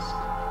request.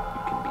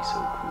 You can be so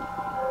cruel.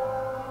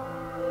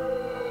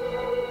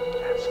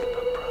 Ask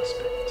about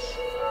prospects.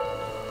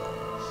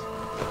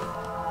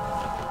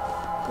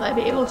 Will I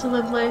be able to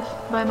live life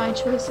by my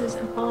choices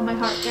and follow my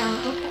heart down?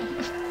 Okay.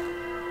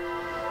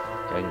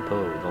 Gang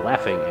Po, the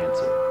laughing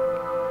answer.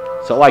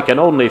 So I can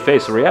only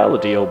face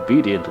reality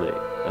obediently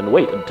and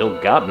wait until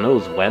God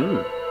knows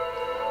when?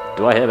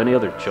 Do I have any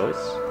other choice?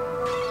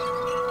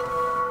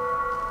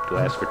 Do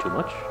I ask for too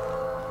much?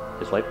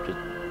 Is life just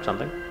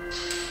something?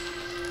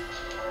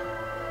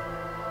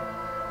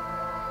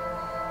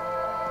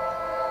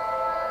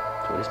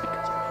 So it is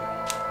because of me.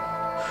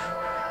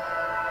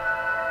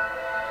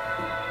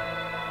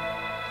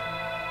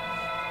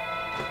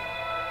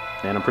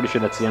 And I'm pretty sure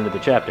that's the end of the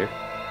chapter.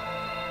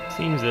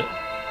 Seems it.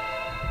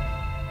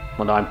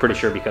 Well, no, I'm pretty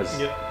sure because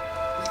Yep.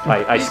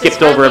 I You skipped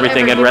describe over the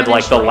everything and read ever-given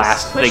like the choice.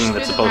 last Push thing through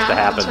that's the supposed to ground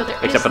happen, until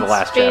their except for the innocence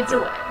last fades chapter.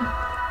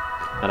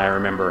 away. And I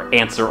remember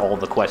answer all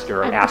the questions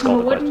or I've ask become all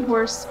a the wooden questions.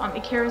 horse on the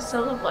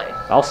carousel of life.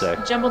 I'll say.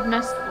 A jumbled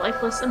mess of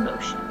lifeless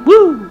emotion.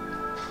 Woo!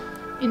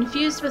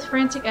 Infused with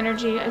frantic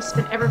energy, I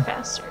spin ever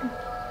faster.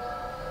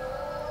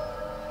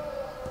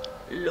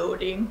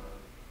 Loading.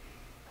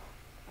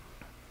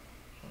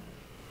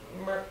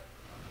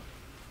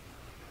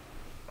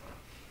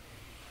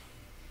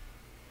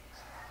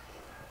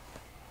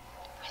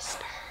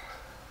 Whisper.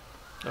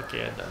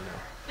 Okay, I don't know.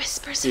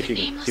 Whispers See of if a you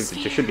can. nameless See if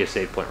there fear. should be a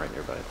save point right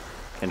nearby.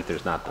 And if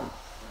there's not, then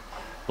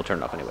we'll turn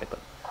it off anyway. But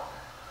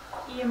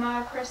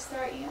EMI, press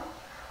start, you.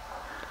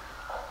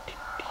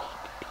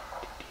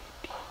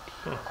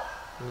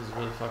 It was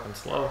really fucking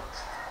slow.